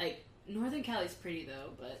no. Like, Northern Cali's pretty, though,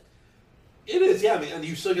 but... It is, yeah. I mean, and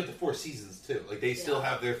you still get the 4 seasons, too. Like, they still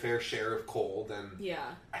have their fair share of cold, and... Yeah.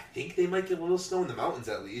 I think they might get a little snow in the mountains,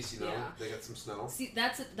 at least, you know? Yeah. They got some snow. See,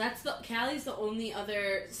 Cali's the only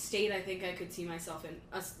other state I think I could see myself in.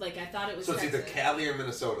 Like, I thought it was Texas. So it's either Cali or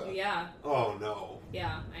Minnesota? Yeah. Oh, no.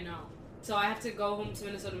 Yeah, I know. So I have to go home to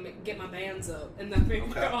Minnesota and get my bands up, and then maybe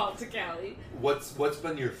go out to Cali. What's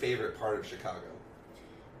been your favorite part of Chicago?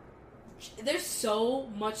 There's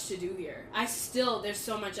so much to do here. There's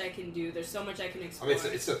so much I can do. There's so much I can explore. I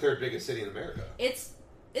mean, it's the 3rd biggest city in America. It's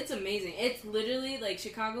amazing. It's literally, like,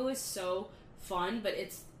 Chicago is so fun, but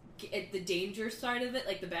the danger side of it,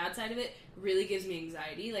 like, the bad side of it, really gives me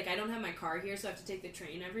anxiety. Like, I don't have my car here, so I have to take the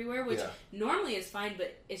train everywhere, which normally is fine,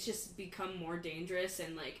 but it's just become more dangerous,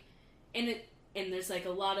 and, like... And there's, like, a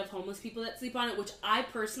lot of homeless people that sleep on it, which I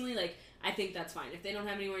personally, like, I think that's fine. If they don't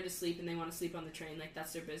have anywhere to sleep and they want to sleep on the train, like,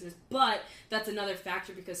 that's their business. But that's another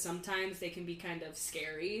factor, because sometimes they can be kind of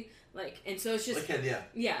scary. Like, and so it's just...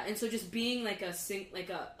 Yeah, and so just being, like,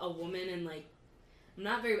 a woman, and, like,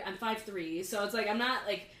 I'm 5'3", so it's like, I'm not,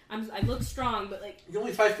 like, I look strong, but, like... You're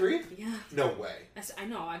only 5'3"? Yeah. No way. I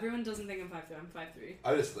know, everyone doesn't think I'm 5'3", I'm 5'3".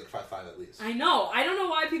 I just, like, 5'5" at least. I know, I don't know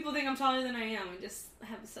why people think I'm taller than I am, I just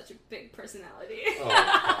have such a big personality. Oh,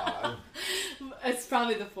 God. It's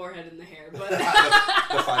probably the forehead and the hair, but... the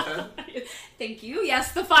 5 head? Thank you,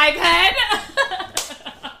 yes, the 5 head!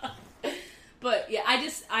 But yeah,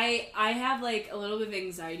 I have, like, a little bit of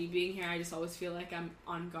anxiety being here. I just always feel like I'm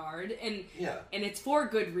on guard, and it's for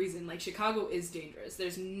good reason. Like, Chicago is dangerous.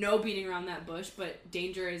 There's no beating around that bush, but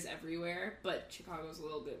danger is everywhere. But Chicago's a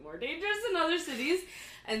little bit more dangerous than other cities,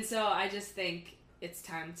 and so I just think it's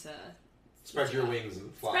time to spread your wings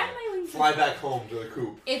and fly. Spread my wings. Fly back home to the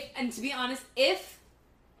coop. And to be honest, if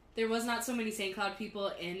there was not so many St. Cloud people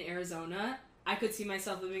in Arizona, I could see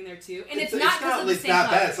myself living there too, and it's not because of the St. Cloud.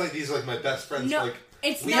 It's not bad. It's like these are like my best friends. No, like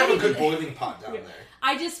it's we not have a good boiling pot down there.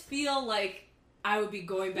 I just feel like I would be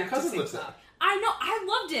going back to St. Cloud. I know,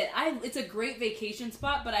 I loved it. It's a great vacation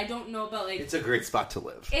spot, but I don't know about, like... It's a great spot to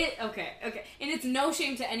live. Okay. And it's no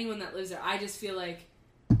shame to anyone that lives there. I just feel like,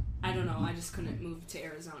 I don't know, I just couldn't move to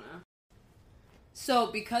Arizona.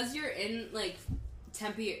 So, because you're in, like,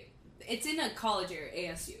 Tempe, it's in a college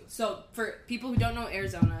area, ASU. So, for people who don't know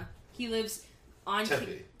Arizona, he lives... on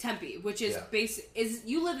Tempe, which is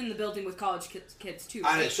you live in the building with college kids too.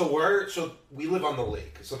 Right? So we live on the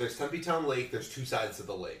lake. So there's Tempe Town Lake. There's 2 sides of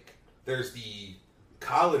the lake. There's the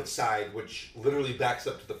college side, which literally backs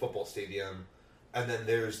up to the football stadium, and then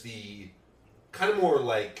there's the kind of more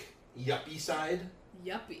like yuppie side.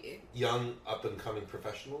 Yuppie. Young up and coming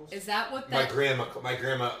professionals. Is that what that? My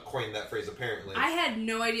grandma coined that phrase. Apparently, I had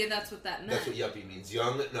no idea that's what that meant. That's what yuppie means.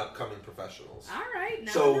 Young and upcoming professionals. All right.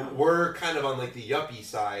 So we're kind of on like the yuppie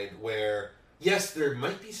side, where yes, there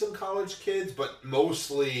might be some college kids, but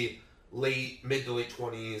mostly mid to late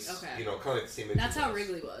 20s. Okay. You know, kind of like the same age. That's how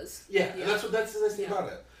Wrigley was. Yeah, and that's the nice thing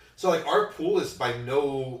about it. So like our pool is by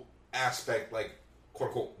no aspect like quote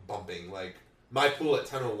unquote bumping like. My pool at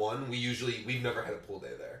 10:01, we've never had a pool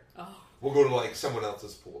day there. Oh. We'll go to, like, someone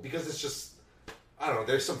else's pool. Because it's just, I don't know,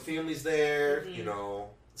 there's some families there, you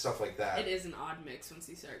know, stuff like that. It is an odd mix once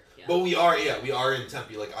you start, But we are in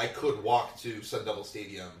Tempe. Like, I could walk to Sun Devil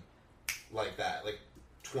Stadium like that. Like,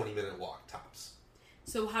 20-minute walk, tops.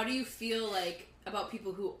 So how do you feel, like, about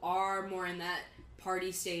people who are more in that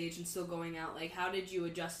party stage and still going out? Like, how did you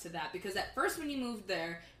adjust to that? Because at first when you moved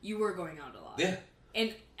there, you were going out a lot. Yeah.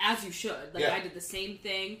 And as you should. Like, I did the same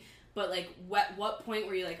thing. But, like, what point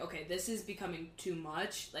were you like, okay, this is becoming too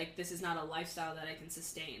much? Like, this is not a lifestyle that I can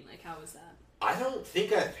sustain. Like, how was that? I don't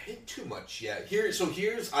think I've hit too much yet.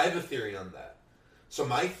 I have a theory on that. So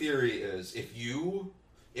my theory is if you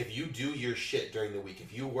do your shit during the week,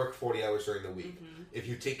 if you work 40 hours during the week, if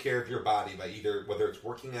you take care of your body by whether it's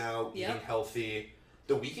working out, eating healthy...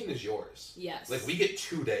 The weekend is yours. Yes. Like, we get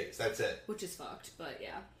 2 days. That's it. Which is fucked, but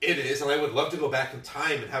yeah. It is, and I would love to go back in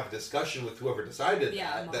time and have a discussion with whoever decided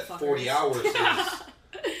that 40 hours is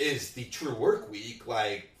is the true work week.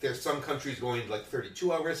 Like, there's some countries going to, like,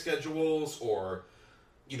 32-hour schedules or,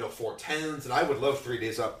 410s, and I would love 3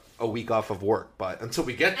 days up a week off of work, but until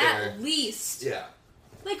we get there... At least. Yeah.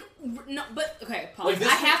 Like, no, but, okay, pause. Like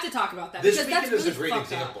I have to talk about that. This weekend is a great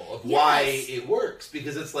example of why it works,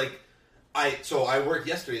 because it's like, I worked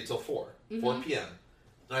yesterday until 4 p.m.,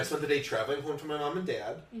 and I spent the day traveling home to my mom and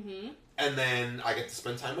dad, and then I get to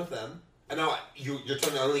spend time with them. And now you're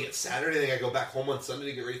telling me I only get Saturday, and then I go back home on Sunday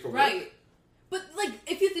to get ready for work? Right. But, like,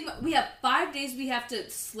 if you think about it, we have 5 days we have to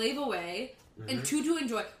slave away, and 2 to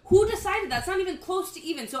enjoy. Who decided that? It's not even close to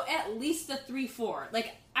even, so at least the 3-4.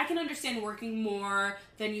 Like, I can understand working more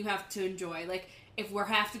than you have to enjoy. Like, if we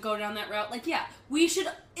have to go down that route, like, yeah, it should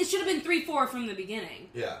have been 3-4 from the beginning.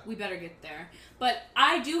 Yeah. We better get there. But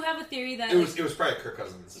I do have a theory that... It was probably Kirk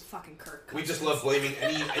Cousins. Fucking Kirk Cousins. We just love blaming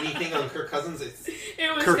anything on Kirk Cousins.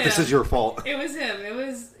 It was Kirk, him. this is your fault. It was him. It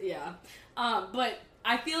was, yeah. But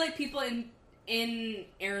I feel like people in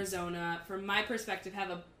Arizona, from my perspective,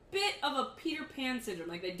 have a bit of a Peter Pan syndrome.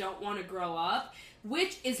 Like, they don't want to grow up,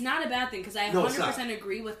 which is not a bad thing, because I 100%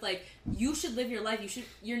 agree with, like, you should live your life.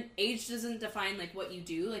 Your age doesn't define, like, what you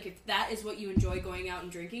do. Like, if that is what you enjoy, going out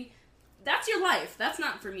and drinking, that's your life. That's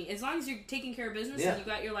not for me. As long as you're taking care of business and you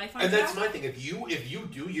got your life on track. And that's my thing. If you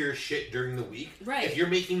do your shit during the week, if you're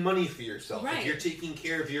making money for yourself, if you're taking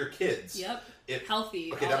care of your kids,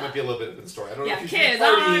 healthy. Okay, that might be a little bit of a story. I don't know if you kids.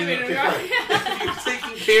 if you're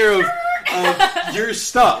taking care of your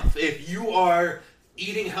stuff, if you are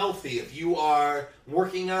eating healthy, if you are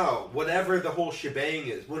working out, whatever the whole shebang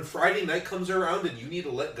is, when Friday night comes around and you need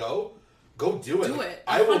to let go do it. Do it. 100%.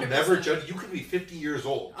 I will never judge. You could be 50 years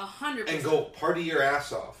old 100% and go party your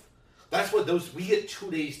ass off. That's what we get 2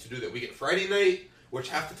 days to do that. We get Friday night, which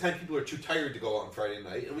half the time people are too tired to go out on Friday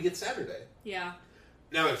night, and we get Saturday. Yeah.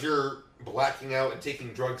 Now, if you're blacking out and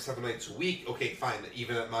taking drugs 7 nights a week, okay, fine.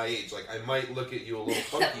 Even at my age, like, I might look at you a little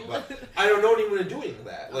funky, but I don't know anyone doing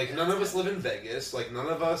that. Like, none of us live in Vegas. Like, none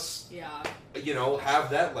of us, have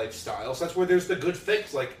that lifestyle. So that's where there's the good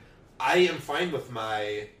fix. Like, I am fine with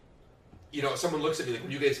my, someone looks at me, like,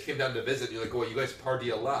 when you guys came down to visit, you're like, oh, you guys party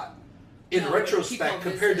a lot. In retrospect,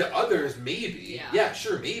 compared to others, maybe. Yeah,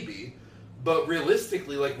 sure, maybe. But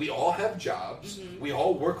realistically, like, we all have jobs. We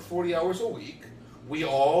all work 40 hours a week. We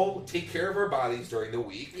all take care of our bodies during the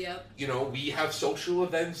week. Yep. We have social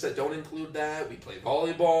events that don't include that. We play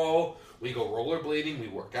volleyball. We go rollerblading. We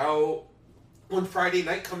work out. When Friday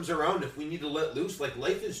night comes around, if we need to let loose, like,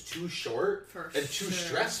 life is too short too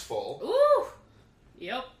stressful. Ooh.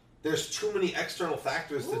 Yep. There's too many external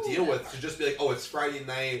factors to deal with to just be like, oh, it's Friday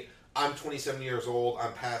night. I'm 27 years old.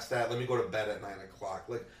 I'm past that. Let me go to bed at 9 o'clock.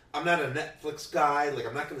 Like, I'm not a Netflix guy. Like,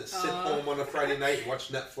 I'm not going to sit home on a Friday night and watch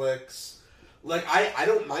Netflix. Like, I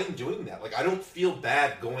don't mind doing that. Like, I don't feel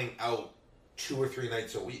bad going out 2 or 3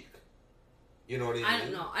 nights a week. You know what I mean? I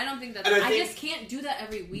don't know. I don't think that... I just can't do that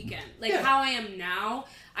every weekend. Like, how I am now,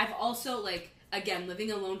 I've also, like, again,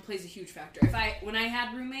 living alone plays a huge factor. When I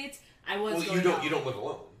had roommates, I was going out. You don't live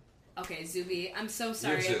alone. Okay, Zuby, I'm so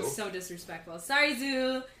sorry. I'm so disrespectful. Sorry,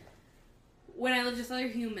 Zoo. When I lived with other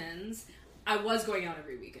humans, I was going out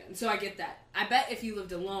every weekend. So I get that. I bet if you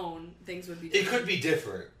lived alone, things would be different. It could be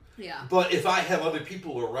different. Yeah. But if I have other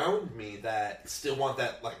people around me that still want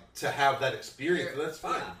that, like, to have that experience, that's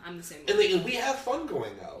fine. Yeah, I'm the same way. And we have fun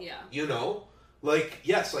going out. Yeah. Like,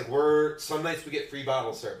 yes, like, some nights we get free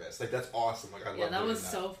bottle service. Like, that's awesome. Like, I love doing that. Yeah, that was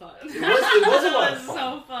so fun. It was a lot of fun.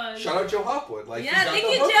 So fun. Shout out Joe Hopwood. Like, thank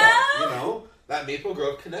you, Joe! That Maple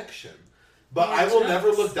Grove connection. But I will never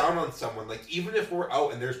look down on someone. Like, even if we're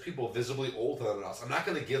out and there's people visibly older than us, I'm not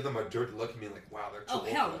going to give them a dirty look at me like, wow, they're too old.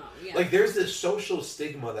 Oh, hell no. Yeah. Like, there's this social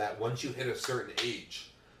stigma that once you hit a certain age,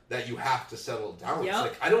 that you have to settle down. Yep. It's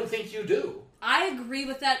like, I don't think you do. I agree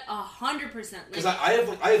with that 100%. Because I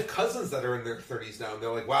have cousins that are in their 30s now, and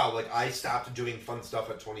they're like, wow, like, I stopped doing fun stuff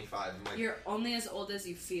at 25. I'm like, you're only as old as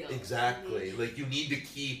you feel. Exactly. Mm-hmm. Like, you need to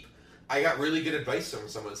keep... I got really good advice from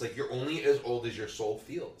someone. It's like, you're only as old as your soul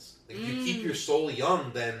feels. Like, if you keep your soul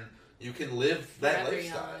young, then you can live that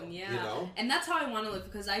lifestyle. Young, yeah. You know? And that's how I want to live,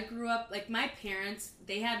 because I grew up, like, my parents,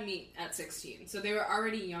 they had me at 16. So they were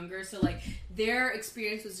already younger, so, like, their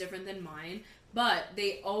experience was different than mine. But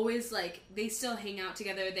they always, like, they still hang out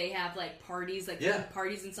together. They have, like, parties, like,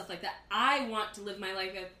 parties and stuff like that. I want to live my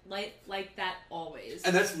life like that always.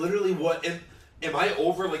 And that's literally what... Am I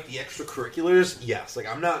over, like, the extracurriculars? Yes. Like,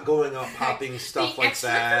 I'm not going out popping stuff like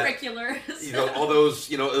that. The extracurriculars. All those,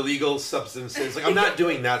 illegal substances. Like, I'm not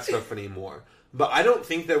doing that stuff anymore. But I don't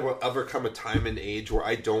think there will ever come a time and age where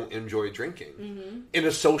I don't enjoy drinking. Mm-hmm. In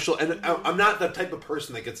a social... And I'm not the type of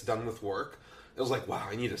person that gets done with work. It was like, wow,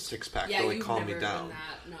 I need a 6-pack to you've calm never me down. Done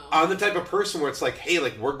that. No. I'm the type of person where it's like, hey,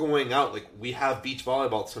 like we're going out, like we have beach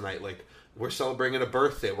volleyball tonight, like we're celebrating a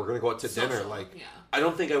birthday, we're gonna go out to dinner. Like I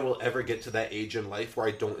don't think I will ever get to that age in life where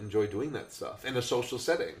I don't enjoy doing that stuff in a social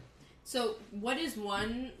setting. So what's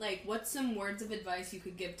some words of advice you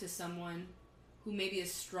could give to someone who maybe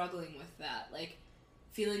is struggling with that, like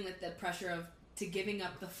feeling like the pressure to giving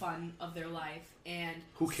up the fun of their life, and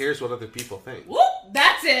who cares what other people think? Whoop!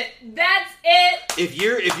 That's it.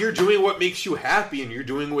 If you're doing what makes you happy and you're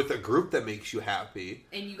doing it with a group that makes you happy,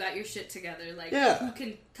 and you got your shit together, like who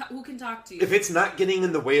can talk to you? If it's not getting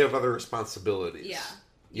in the way of other responsibilities,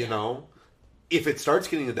 you know, if it starts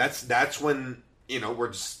getting that's when. We're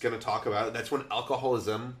just going to talk about it. That's when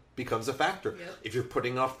alcoholism becomes a factor. Yep. If you're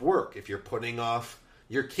putting off work, if you're putting off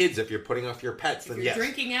your kids, if you're putting off your pets, then yes.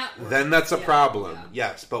 Drinking at work. Then that's a problem. Yeah.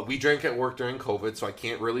 Yes, but we drank at work during COVID, so I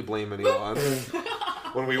can't really blame anyone.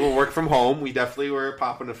 When we were work from home, we definitely were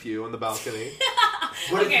popping a few on the balcony.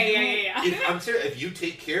 I'm serious. If you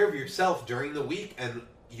take care of yourself during the week and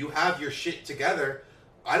you have your shit together,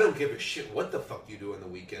 I don't give a shit what the fuck you do on the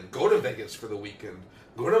weekend. Go to Vegas for the weekend.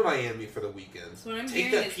 Go to Miami for the weekend. So what I'm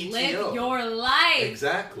hearing is PTO. Live your life.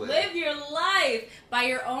 Exactly. Live your life by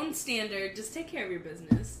your own standard. Just take care of your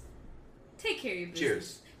business. Take care of your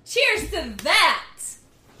business. Cheers to that.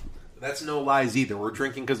 That's no lies either. We're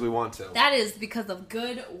drinking because we want to. That is because of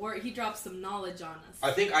good work. He dropped some knowledge on us.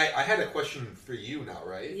 I think I had a question for you now,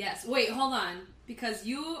 right? Yes. Wait, hold on. Because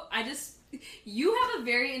you have a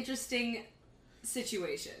very interesting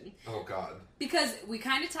situation. Oh God. Because we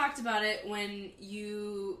kind of talked about it when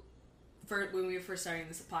we were first starting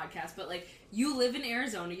this podcast, but like you live in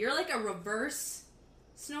Arizona, you're like a reverse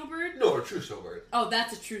snowbird. No, a true snowbird. Oh,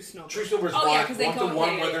 that's a true snowbird. True snowbirds want the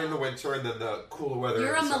warm weather in the winter and then the cooler weather.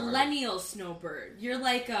 You're in the a millennial snowbird. You're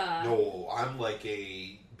like a I'm like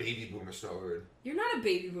a baby boomer snowbird. You're not a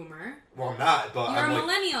baby boomer. Well, I'm not, but you're I'm a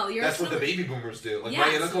millennial. That's what the baby boomers do. Like my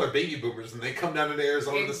aunt and uncle are baby boomers, and they come down to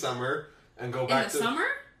Arizona in the summer. And go back in the summer?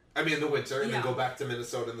 I mean, in the winter, and then go back to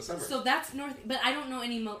Minnesota in the summer. So that's North. But I don't know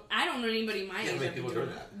anybody my age. How many people doing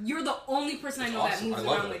that? You're the only person I know that moves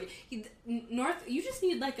around like North. You just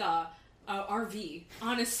need like a RV.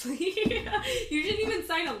 Honestly, you didn't even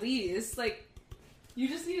sign a lease. Like, you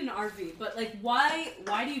just need an RV. But like, why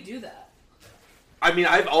do you do that? I mean,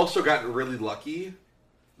 I've also gotten really lucky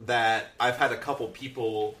that I've had a couple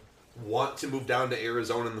people want to move down to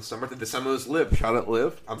Arizona in the summer. The summer is Liv. Shout out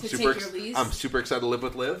Liv. I'm super excited to live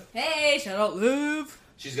with Liv. Hey, shout out Liv.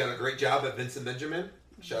 She's got a great job at Vincent Benjamin.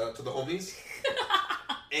 Shout out to the homies.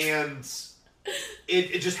 And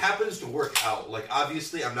it just happens to work out. Like,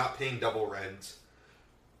 obviously, I'm not paying double rent.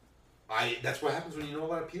 That's what happens when you know a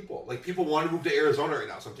lot of people. Like, people want to move to Arizona right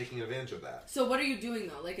now, so I'm taking advantage of that. So what are you doing,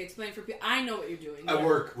 though? Like, explain for people. I know what you're doing. I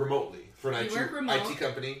work remotely for an IT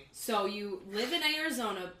company. So you live in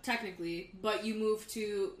Arizona, technically, but you move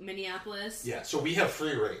to Minneapolis. Yeah, so we have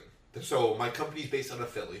free reign. So my company's based out of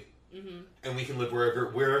Philly, and we can live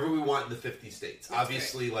wherever we want in the 50 states. That's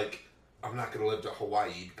obviously, great. Like, I'm not going to live to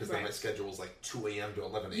Hawaii because then my schedule is like 2 a.m. to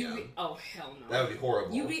 11 a.m. Oh, hell no. That would be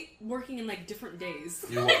horrible. You'd be working in like different days.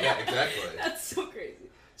 Yeah, exactly. That's so crazy.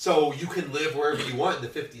 So you can live wherever you want in the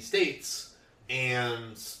 50 states,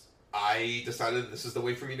 and I decided this is the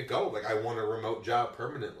way for me to go. Like, I want a remote job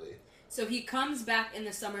permanently. So he comes back in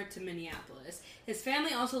the summer to Minneapolis. His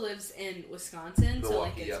family also lives in Wisconsin, Milwaukee, so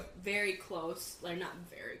like it's very close. Like, not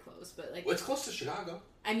very close, but like... Well, it's close to Chicago.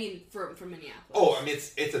 I mean, from Minneapolis. Oh, I mean,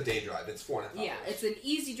 it's a day drive. It's 4.5 hours. Yeah, it's an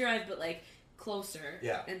easy drive, but like closer.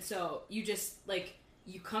 Yeah. And so you just like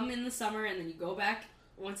you come in the summer and then you go back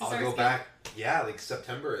once it starts. I'll go back. Yeah, like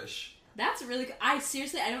September-ish. That's really good. I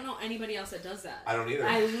don't know anybody else that does that. I don't either.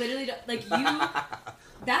 I literally don't like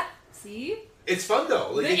you. See. It's fun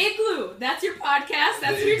though. Like, the igloo. That's your podcast.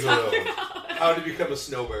 That's what you're talking about. How to become a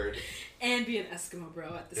snowbird and be an Eskimo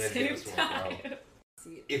bro at the same time.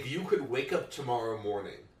 If you could wake up tomorrow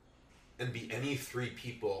morning and be any 3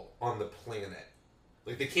 people on the planet,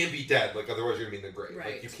 like they can't be dead, like otherwise you're gonna be in the grave.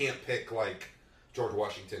 Right. Like you can't pick like George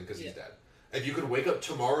Washington because he's dead. If you could wake up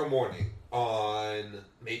tomorrow morning on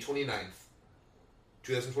May 29th,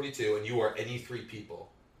 2022, and you are any 3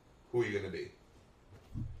 people, who are you gonna be?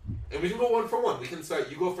 And we can go one for one. We can start.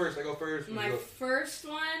 You go first. I go first. My first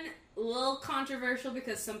one, a little controversial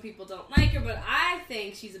because some people don't like her, but I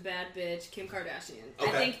think she's a bad bitch. Kim Kardashian.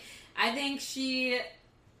 Okay. I think she.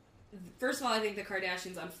 First of all, I think the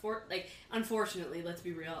Kardashians, unfortunately, let's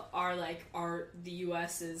be real, are the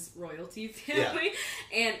U.S.'s royalty family,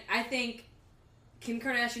 and I think Kim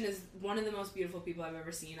Kardashian is one of the most beautiful people I've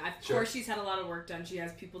ever seen. Of course, she's had a lot of work done. She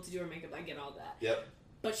has people to do her makeup. I get all that. Yep.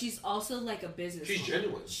 but she's also like a business. She's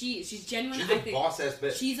genuine. She's genuine. She's a boss ass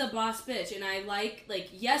bitch. She's a boss bitch, and I like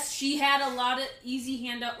yes, she had a lot of easy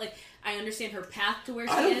handout. Like I understand her path to where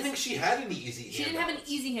she is. I don't think she had any easy. She didn't have an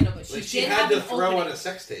easy handout, but she did had have to an throw opening. on a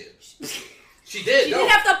sex tape. She did. She did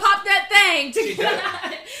have to pop that thing. She did.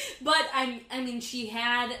 But I mean, she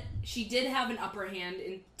did have an upper hand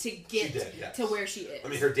to get to where she is. I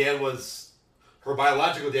mean, her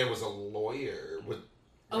biological dad was a lawyer.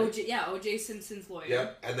 O.J. Simpson's lawyer.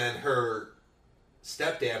 Yep, and then her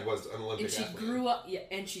stepdad was an Olympic athlete.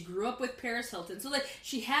 And she grew up with Paris Hilton. So like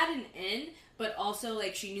she had an in, but also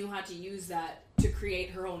like she knew how to use that to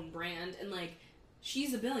create her own brand, and like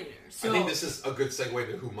she's a billionaire. So I think this is a good segue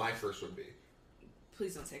to who my first would be.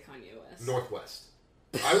 Please don't say Kanye West. Northwest.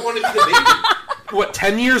 I want to be the baby. What,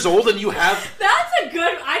 10 years old and you have... That's a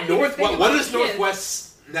good... What is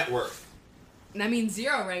Northwest's net worth? I mean,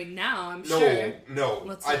 0 right now, I'm sure.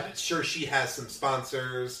 No. I'm sure she has some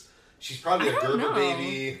sponsors. She's probably a Gerber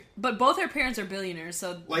baby. But both her parents are billionaires,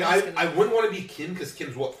 so... Like, I wouldn't want to be Kim, because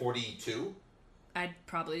Kim's, 42? I'd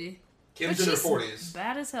probably... Kim's in her 40s.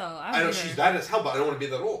 Bad as hell. I know she's bad as hell, but I don't want to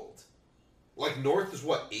be that old. Like, North is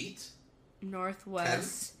 8?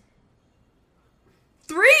 Northwest...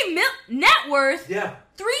 3 net worth? Yeah.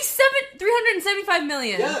 375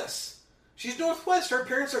 million. Yes. She's Northwest. Her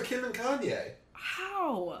parents are Kim and Kanye.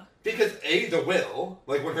 How? Because the will,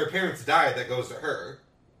 like when her parents died, that goes to her.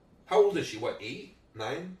 How old is she? 8?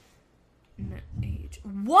 9? Net age.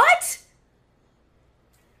 What?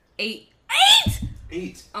 8.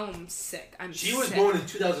 8. Oh, I'm sick. She was born in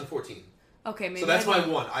 2014. Okay, maybe. So that's my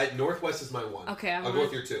 1. Northwest is my 1. Okay, I'll go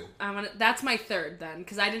with your 2. That's my 3rd then,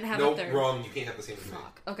 because I didn't have a 3rd. No, wrong. You can't have the same as me.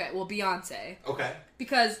 Okay, well, Beyonce. Okay.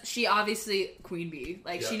 Because she obviously Queen Bee,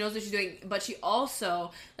 she knows what she's doing, but she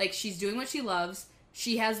also she's doing what she loves.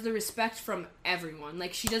 She has the respect from everyone.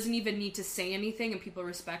 Like she doesn't even need to say anything, and people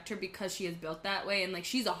respect her because she is built that way. And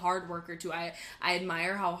she's a hard worker too. I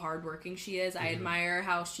admire how hardworking she is. I admire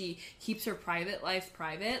how she keeps her private life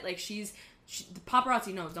private. The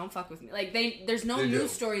paparazzi knows, don't fuck with me. There's no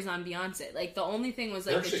news stories on Beyonce. The only thing was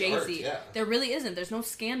the Jay-Z. Yeah. There really isn't. There's no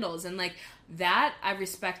scandals, and that I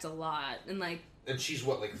respect a lot. And and she's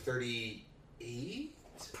 38?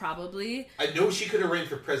 Probably. I know she could have ran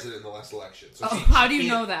for president in the last election. So how do you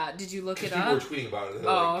know that? Did you look it up? People were tweeting about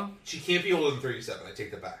it. She can't be older than 37. I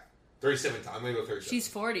take that back. 37 time. I'm gonna go 37. She's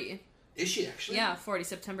 40. Is she actually? Yeah, 40.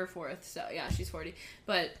 September 4th. So yeah, she's 40.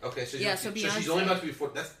 But okay, so so she's only about to be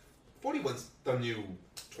 40. That's 41's the new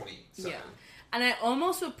 27. Yeah. And I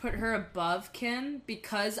almost would put her above Kim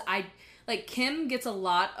because Kim gets a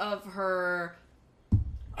lot of her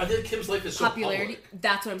I think Kim's life is popularity. So public.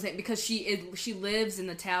 That's what I'm saying, because she lives in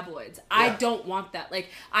the tabloids. Yeah. I don't want that.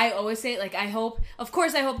 I always say, I hope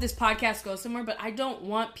this podcast goes somewhere, but I don't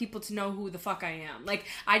want people to know who the fuck I am.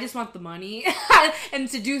 I just want the money and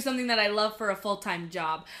to do something that I love for a full-time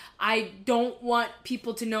job. I don't want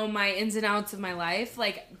people to know my ins and outs of my life.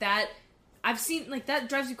 That I've seen, that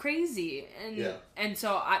drives you crazy. And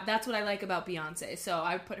so that's what I like about Beyonce. So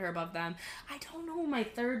I would put her above them. I don't know who my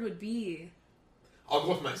 3rd would be. I'll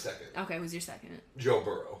go with my 2nd. Okay, who's your 2nd? Joe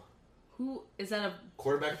Burrow. Who is that? A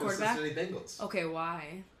quarterback for the Cincinnati Bengals. Okay,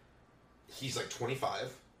 why? He's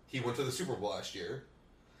 25. He went to the Super Bowl last year.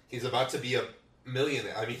 He's about to be a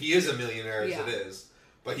millionaire. I mean, he is a millionaire as it is,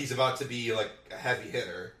 but he's about to be a heavy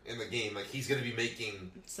hitter in the game. He's going to be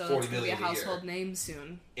making $40 million a year. Be a household name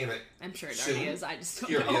soon. I'm sure it already is. I just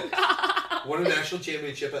don't know. Won a national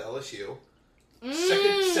championship at LSU.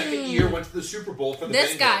 Second year went to the Super Bowl for the Bengals.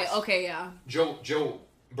 This guy, okay, yeah. Joe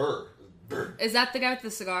Burr. Is that the guy with the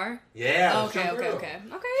cigar? Yeah. Okay,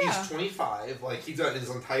 yeah. He's 25. He's got his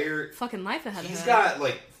entire fucking life ahead of him. He's got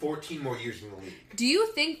 14 more years in the league. Do you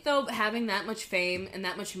think though having that much fame and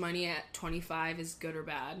that much money at 25 is good or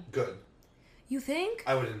bad? Good. You think?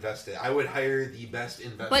 I would invest it. I would hire the best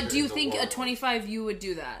investor. But do you think at 25 you would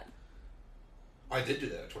do that? I did do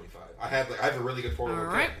that at 25. I have a really good 401k. All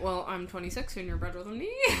right. Well, I'm 26 and you're better than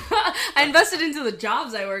me. I invested into the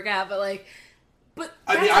jobs I work at, but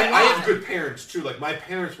I have good parents too. My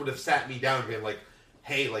parents would have sat me down and been like,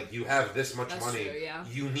 "Hey, you have this much money. True, yeah.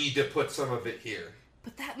 You need to put some of it here."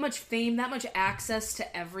 But that much fame, that much access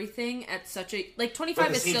to everything at such a 25 is still young.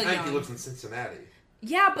 At the same time, he lives in Cincinnati.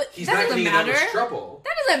 Yeah, but he's that not doesn't getting matter. In that much trouble.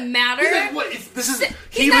 That doesn't matter.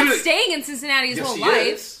 He's not staying in Cincinnati his whole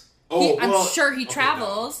life. I'm sure he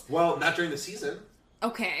travels. No. Well, not during the season.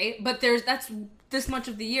 Okay, but that's this much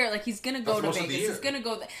of the year. He's gonna go to Vegas. He's gonna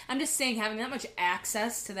go. I'm just saying, having that much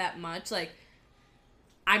access to that much,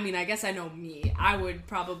 I mean, I guess I know me. I would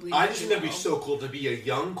probably... I just think that'd be so cool to be a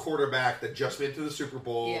young quarterback that just made it to the Super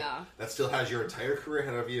Bowl. Yeah. That still has your entire career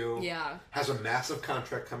ahead of you. Yeah. Has a massive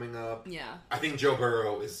contract coming up. Yeah. I think Joe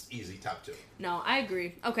Burrow is easy top 2. No, I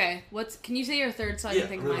agree. Okay, can you say your third so I can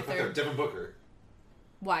think of my third? Devin Booker.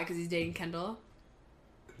 Why? Because he's dating Kendall?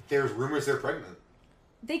 There's rumors they're pregnant.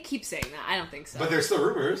 They keep saying that. I don't think so. But there's still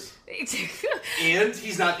rumors. And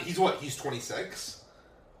he's not... He's what? He's 26?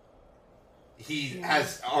 He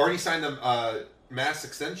has already signed a max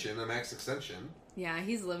extension. Yeah,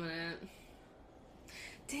 he's living it.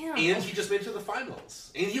 Damn. And he just made it to the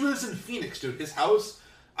finals. And he lives in Phoenix, dude. His house,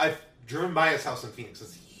 I've driven by his house in Phoenix.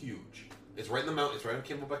 It's huge. It's right in the mountain. It's right on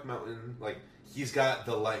Camelback Mountain. Like, he's got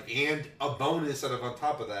the life. And a bonus on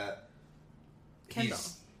top of that. Kendall.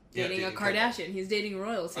 He's dating a Kardashian. Kendall. He's dating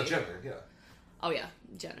royalty. A Jenner, yeah. Oh, yeah.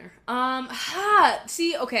 Jenner.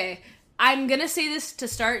 See, okay. I'm going to say this to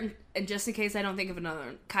start, and just in case I don't think of another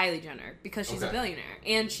one, Kylie Jenner, because she's a billionaire.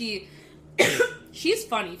 And she's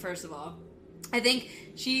funny, first of all. I think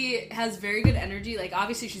she has very good energy. Like,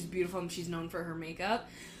 obviously she's beautiful and she's known for her makeup.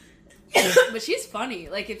 But she's funny.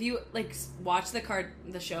 Like, if you, like, watch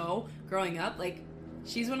the show growing up, like,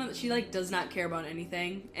 she's she, like, does not care about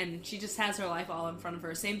anything. And she just has her life all in front of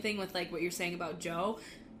her. Same thing with, like, what you're saying about Joe.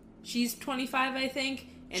 She's 25, I think.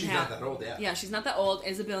 And she's not that old, yeah. Yeah, she's not that old.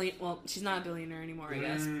 Well, she's not a billionaire anymore, I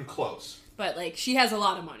guess. Close. But, like, she has a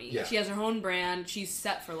lot of money. Yeah. She has her own brand. She's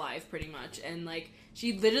set for life, pretty much. And, like,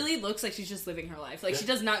 she literally looks like she's just living her life. Like, she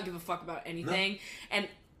does not give a fuck about anything. No. And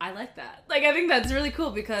I like that. Like, I think that's really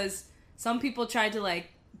cool because some people try to, like,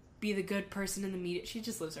 be the good person in the media. She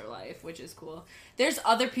just lives her life, which is cool. There's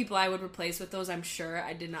other people I would replace with those, I'm sure.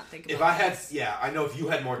 I did not think about If I had, I know if you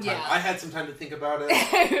had more time. Yeah. I had some time to think about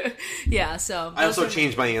it. Yeah, so. I also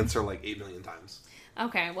changed my answer like 8 million times.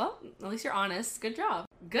 Okay, well, at least you're honest. Good job.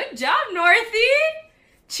 Good job, Northy!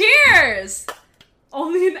 Cheers!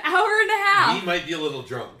 Only an hour and a half. He might be a little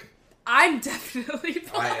drunk. I'm definitely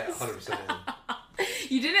buzzed. I 100% am.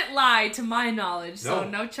 You didn't lie, to my knowledge, so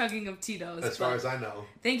no chugging of Tito's. As far as I know.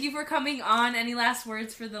 Thank you for coming on. Any last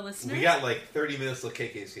words for the listeners? We got like 30 minutes till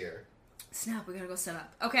KK's here. Snap, we gotta go set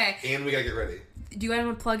up. Okay. And we gotta get ready. Do you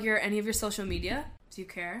want to plug any of your social media? Do you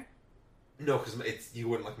care? No, because you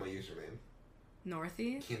wouldn't like my username.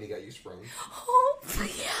 Northy? Candy got you sprung. Oh,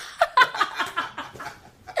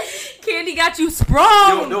 Candy got you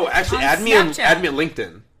sprung! No, actually, add me on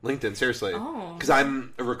LinkedIn. LinkedIn, seriously. Oh. Because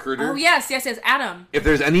I'm a recruiter. Oh, yes, Adam. If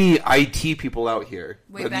there's any IT people out here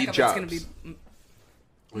that need jobs. It's going to be...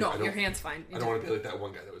 No, your hand's fine. I don't want to be like that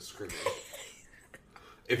one guy that was screaming.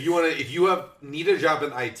 If you need a job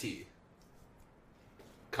in IT,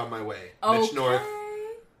 come my way. Okay. Mitch North,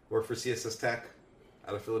 work for CSS Tech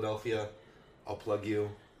out of Philadelphia. I'll plug you.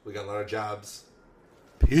 We got a lot of jobs.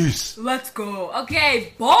 Peace. Let's go.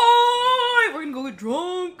 Okay, bye! We're going to go get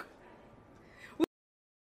drunk.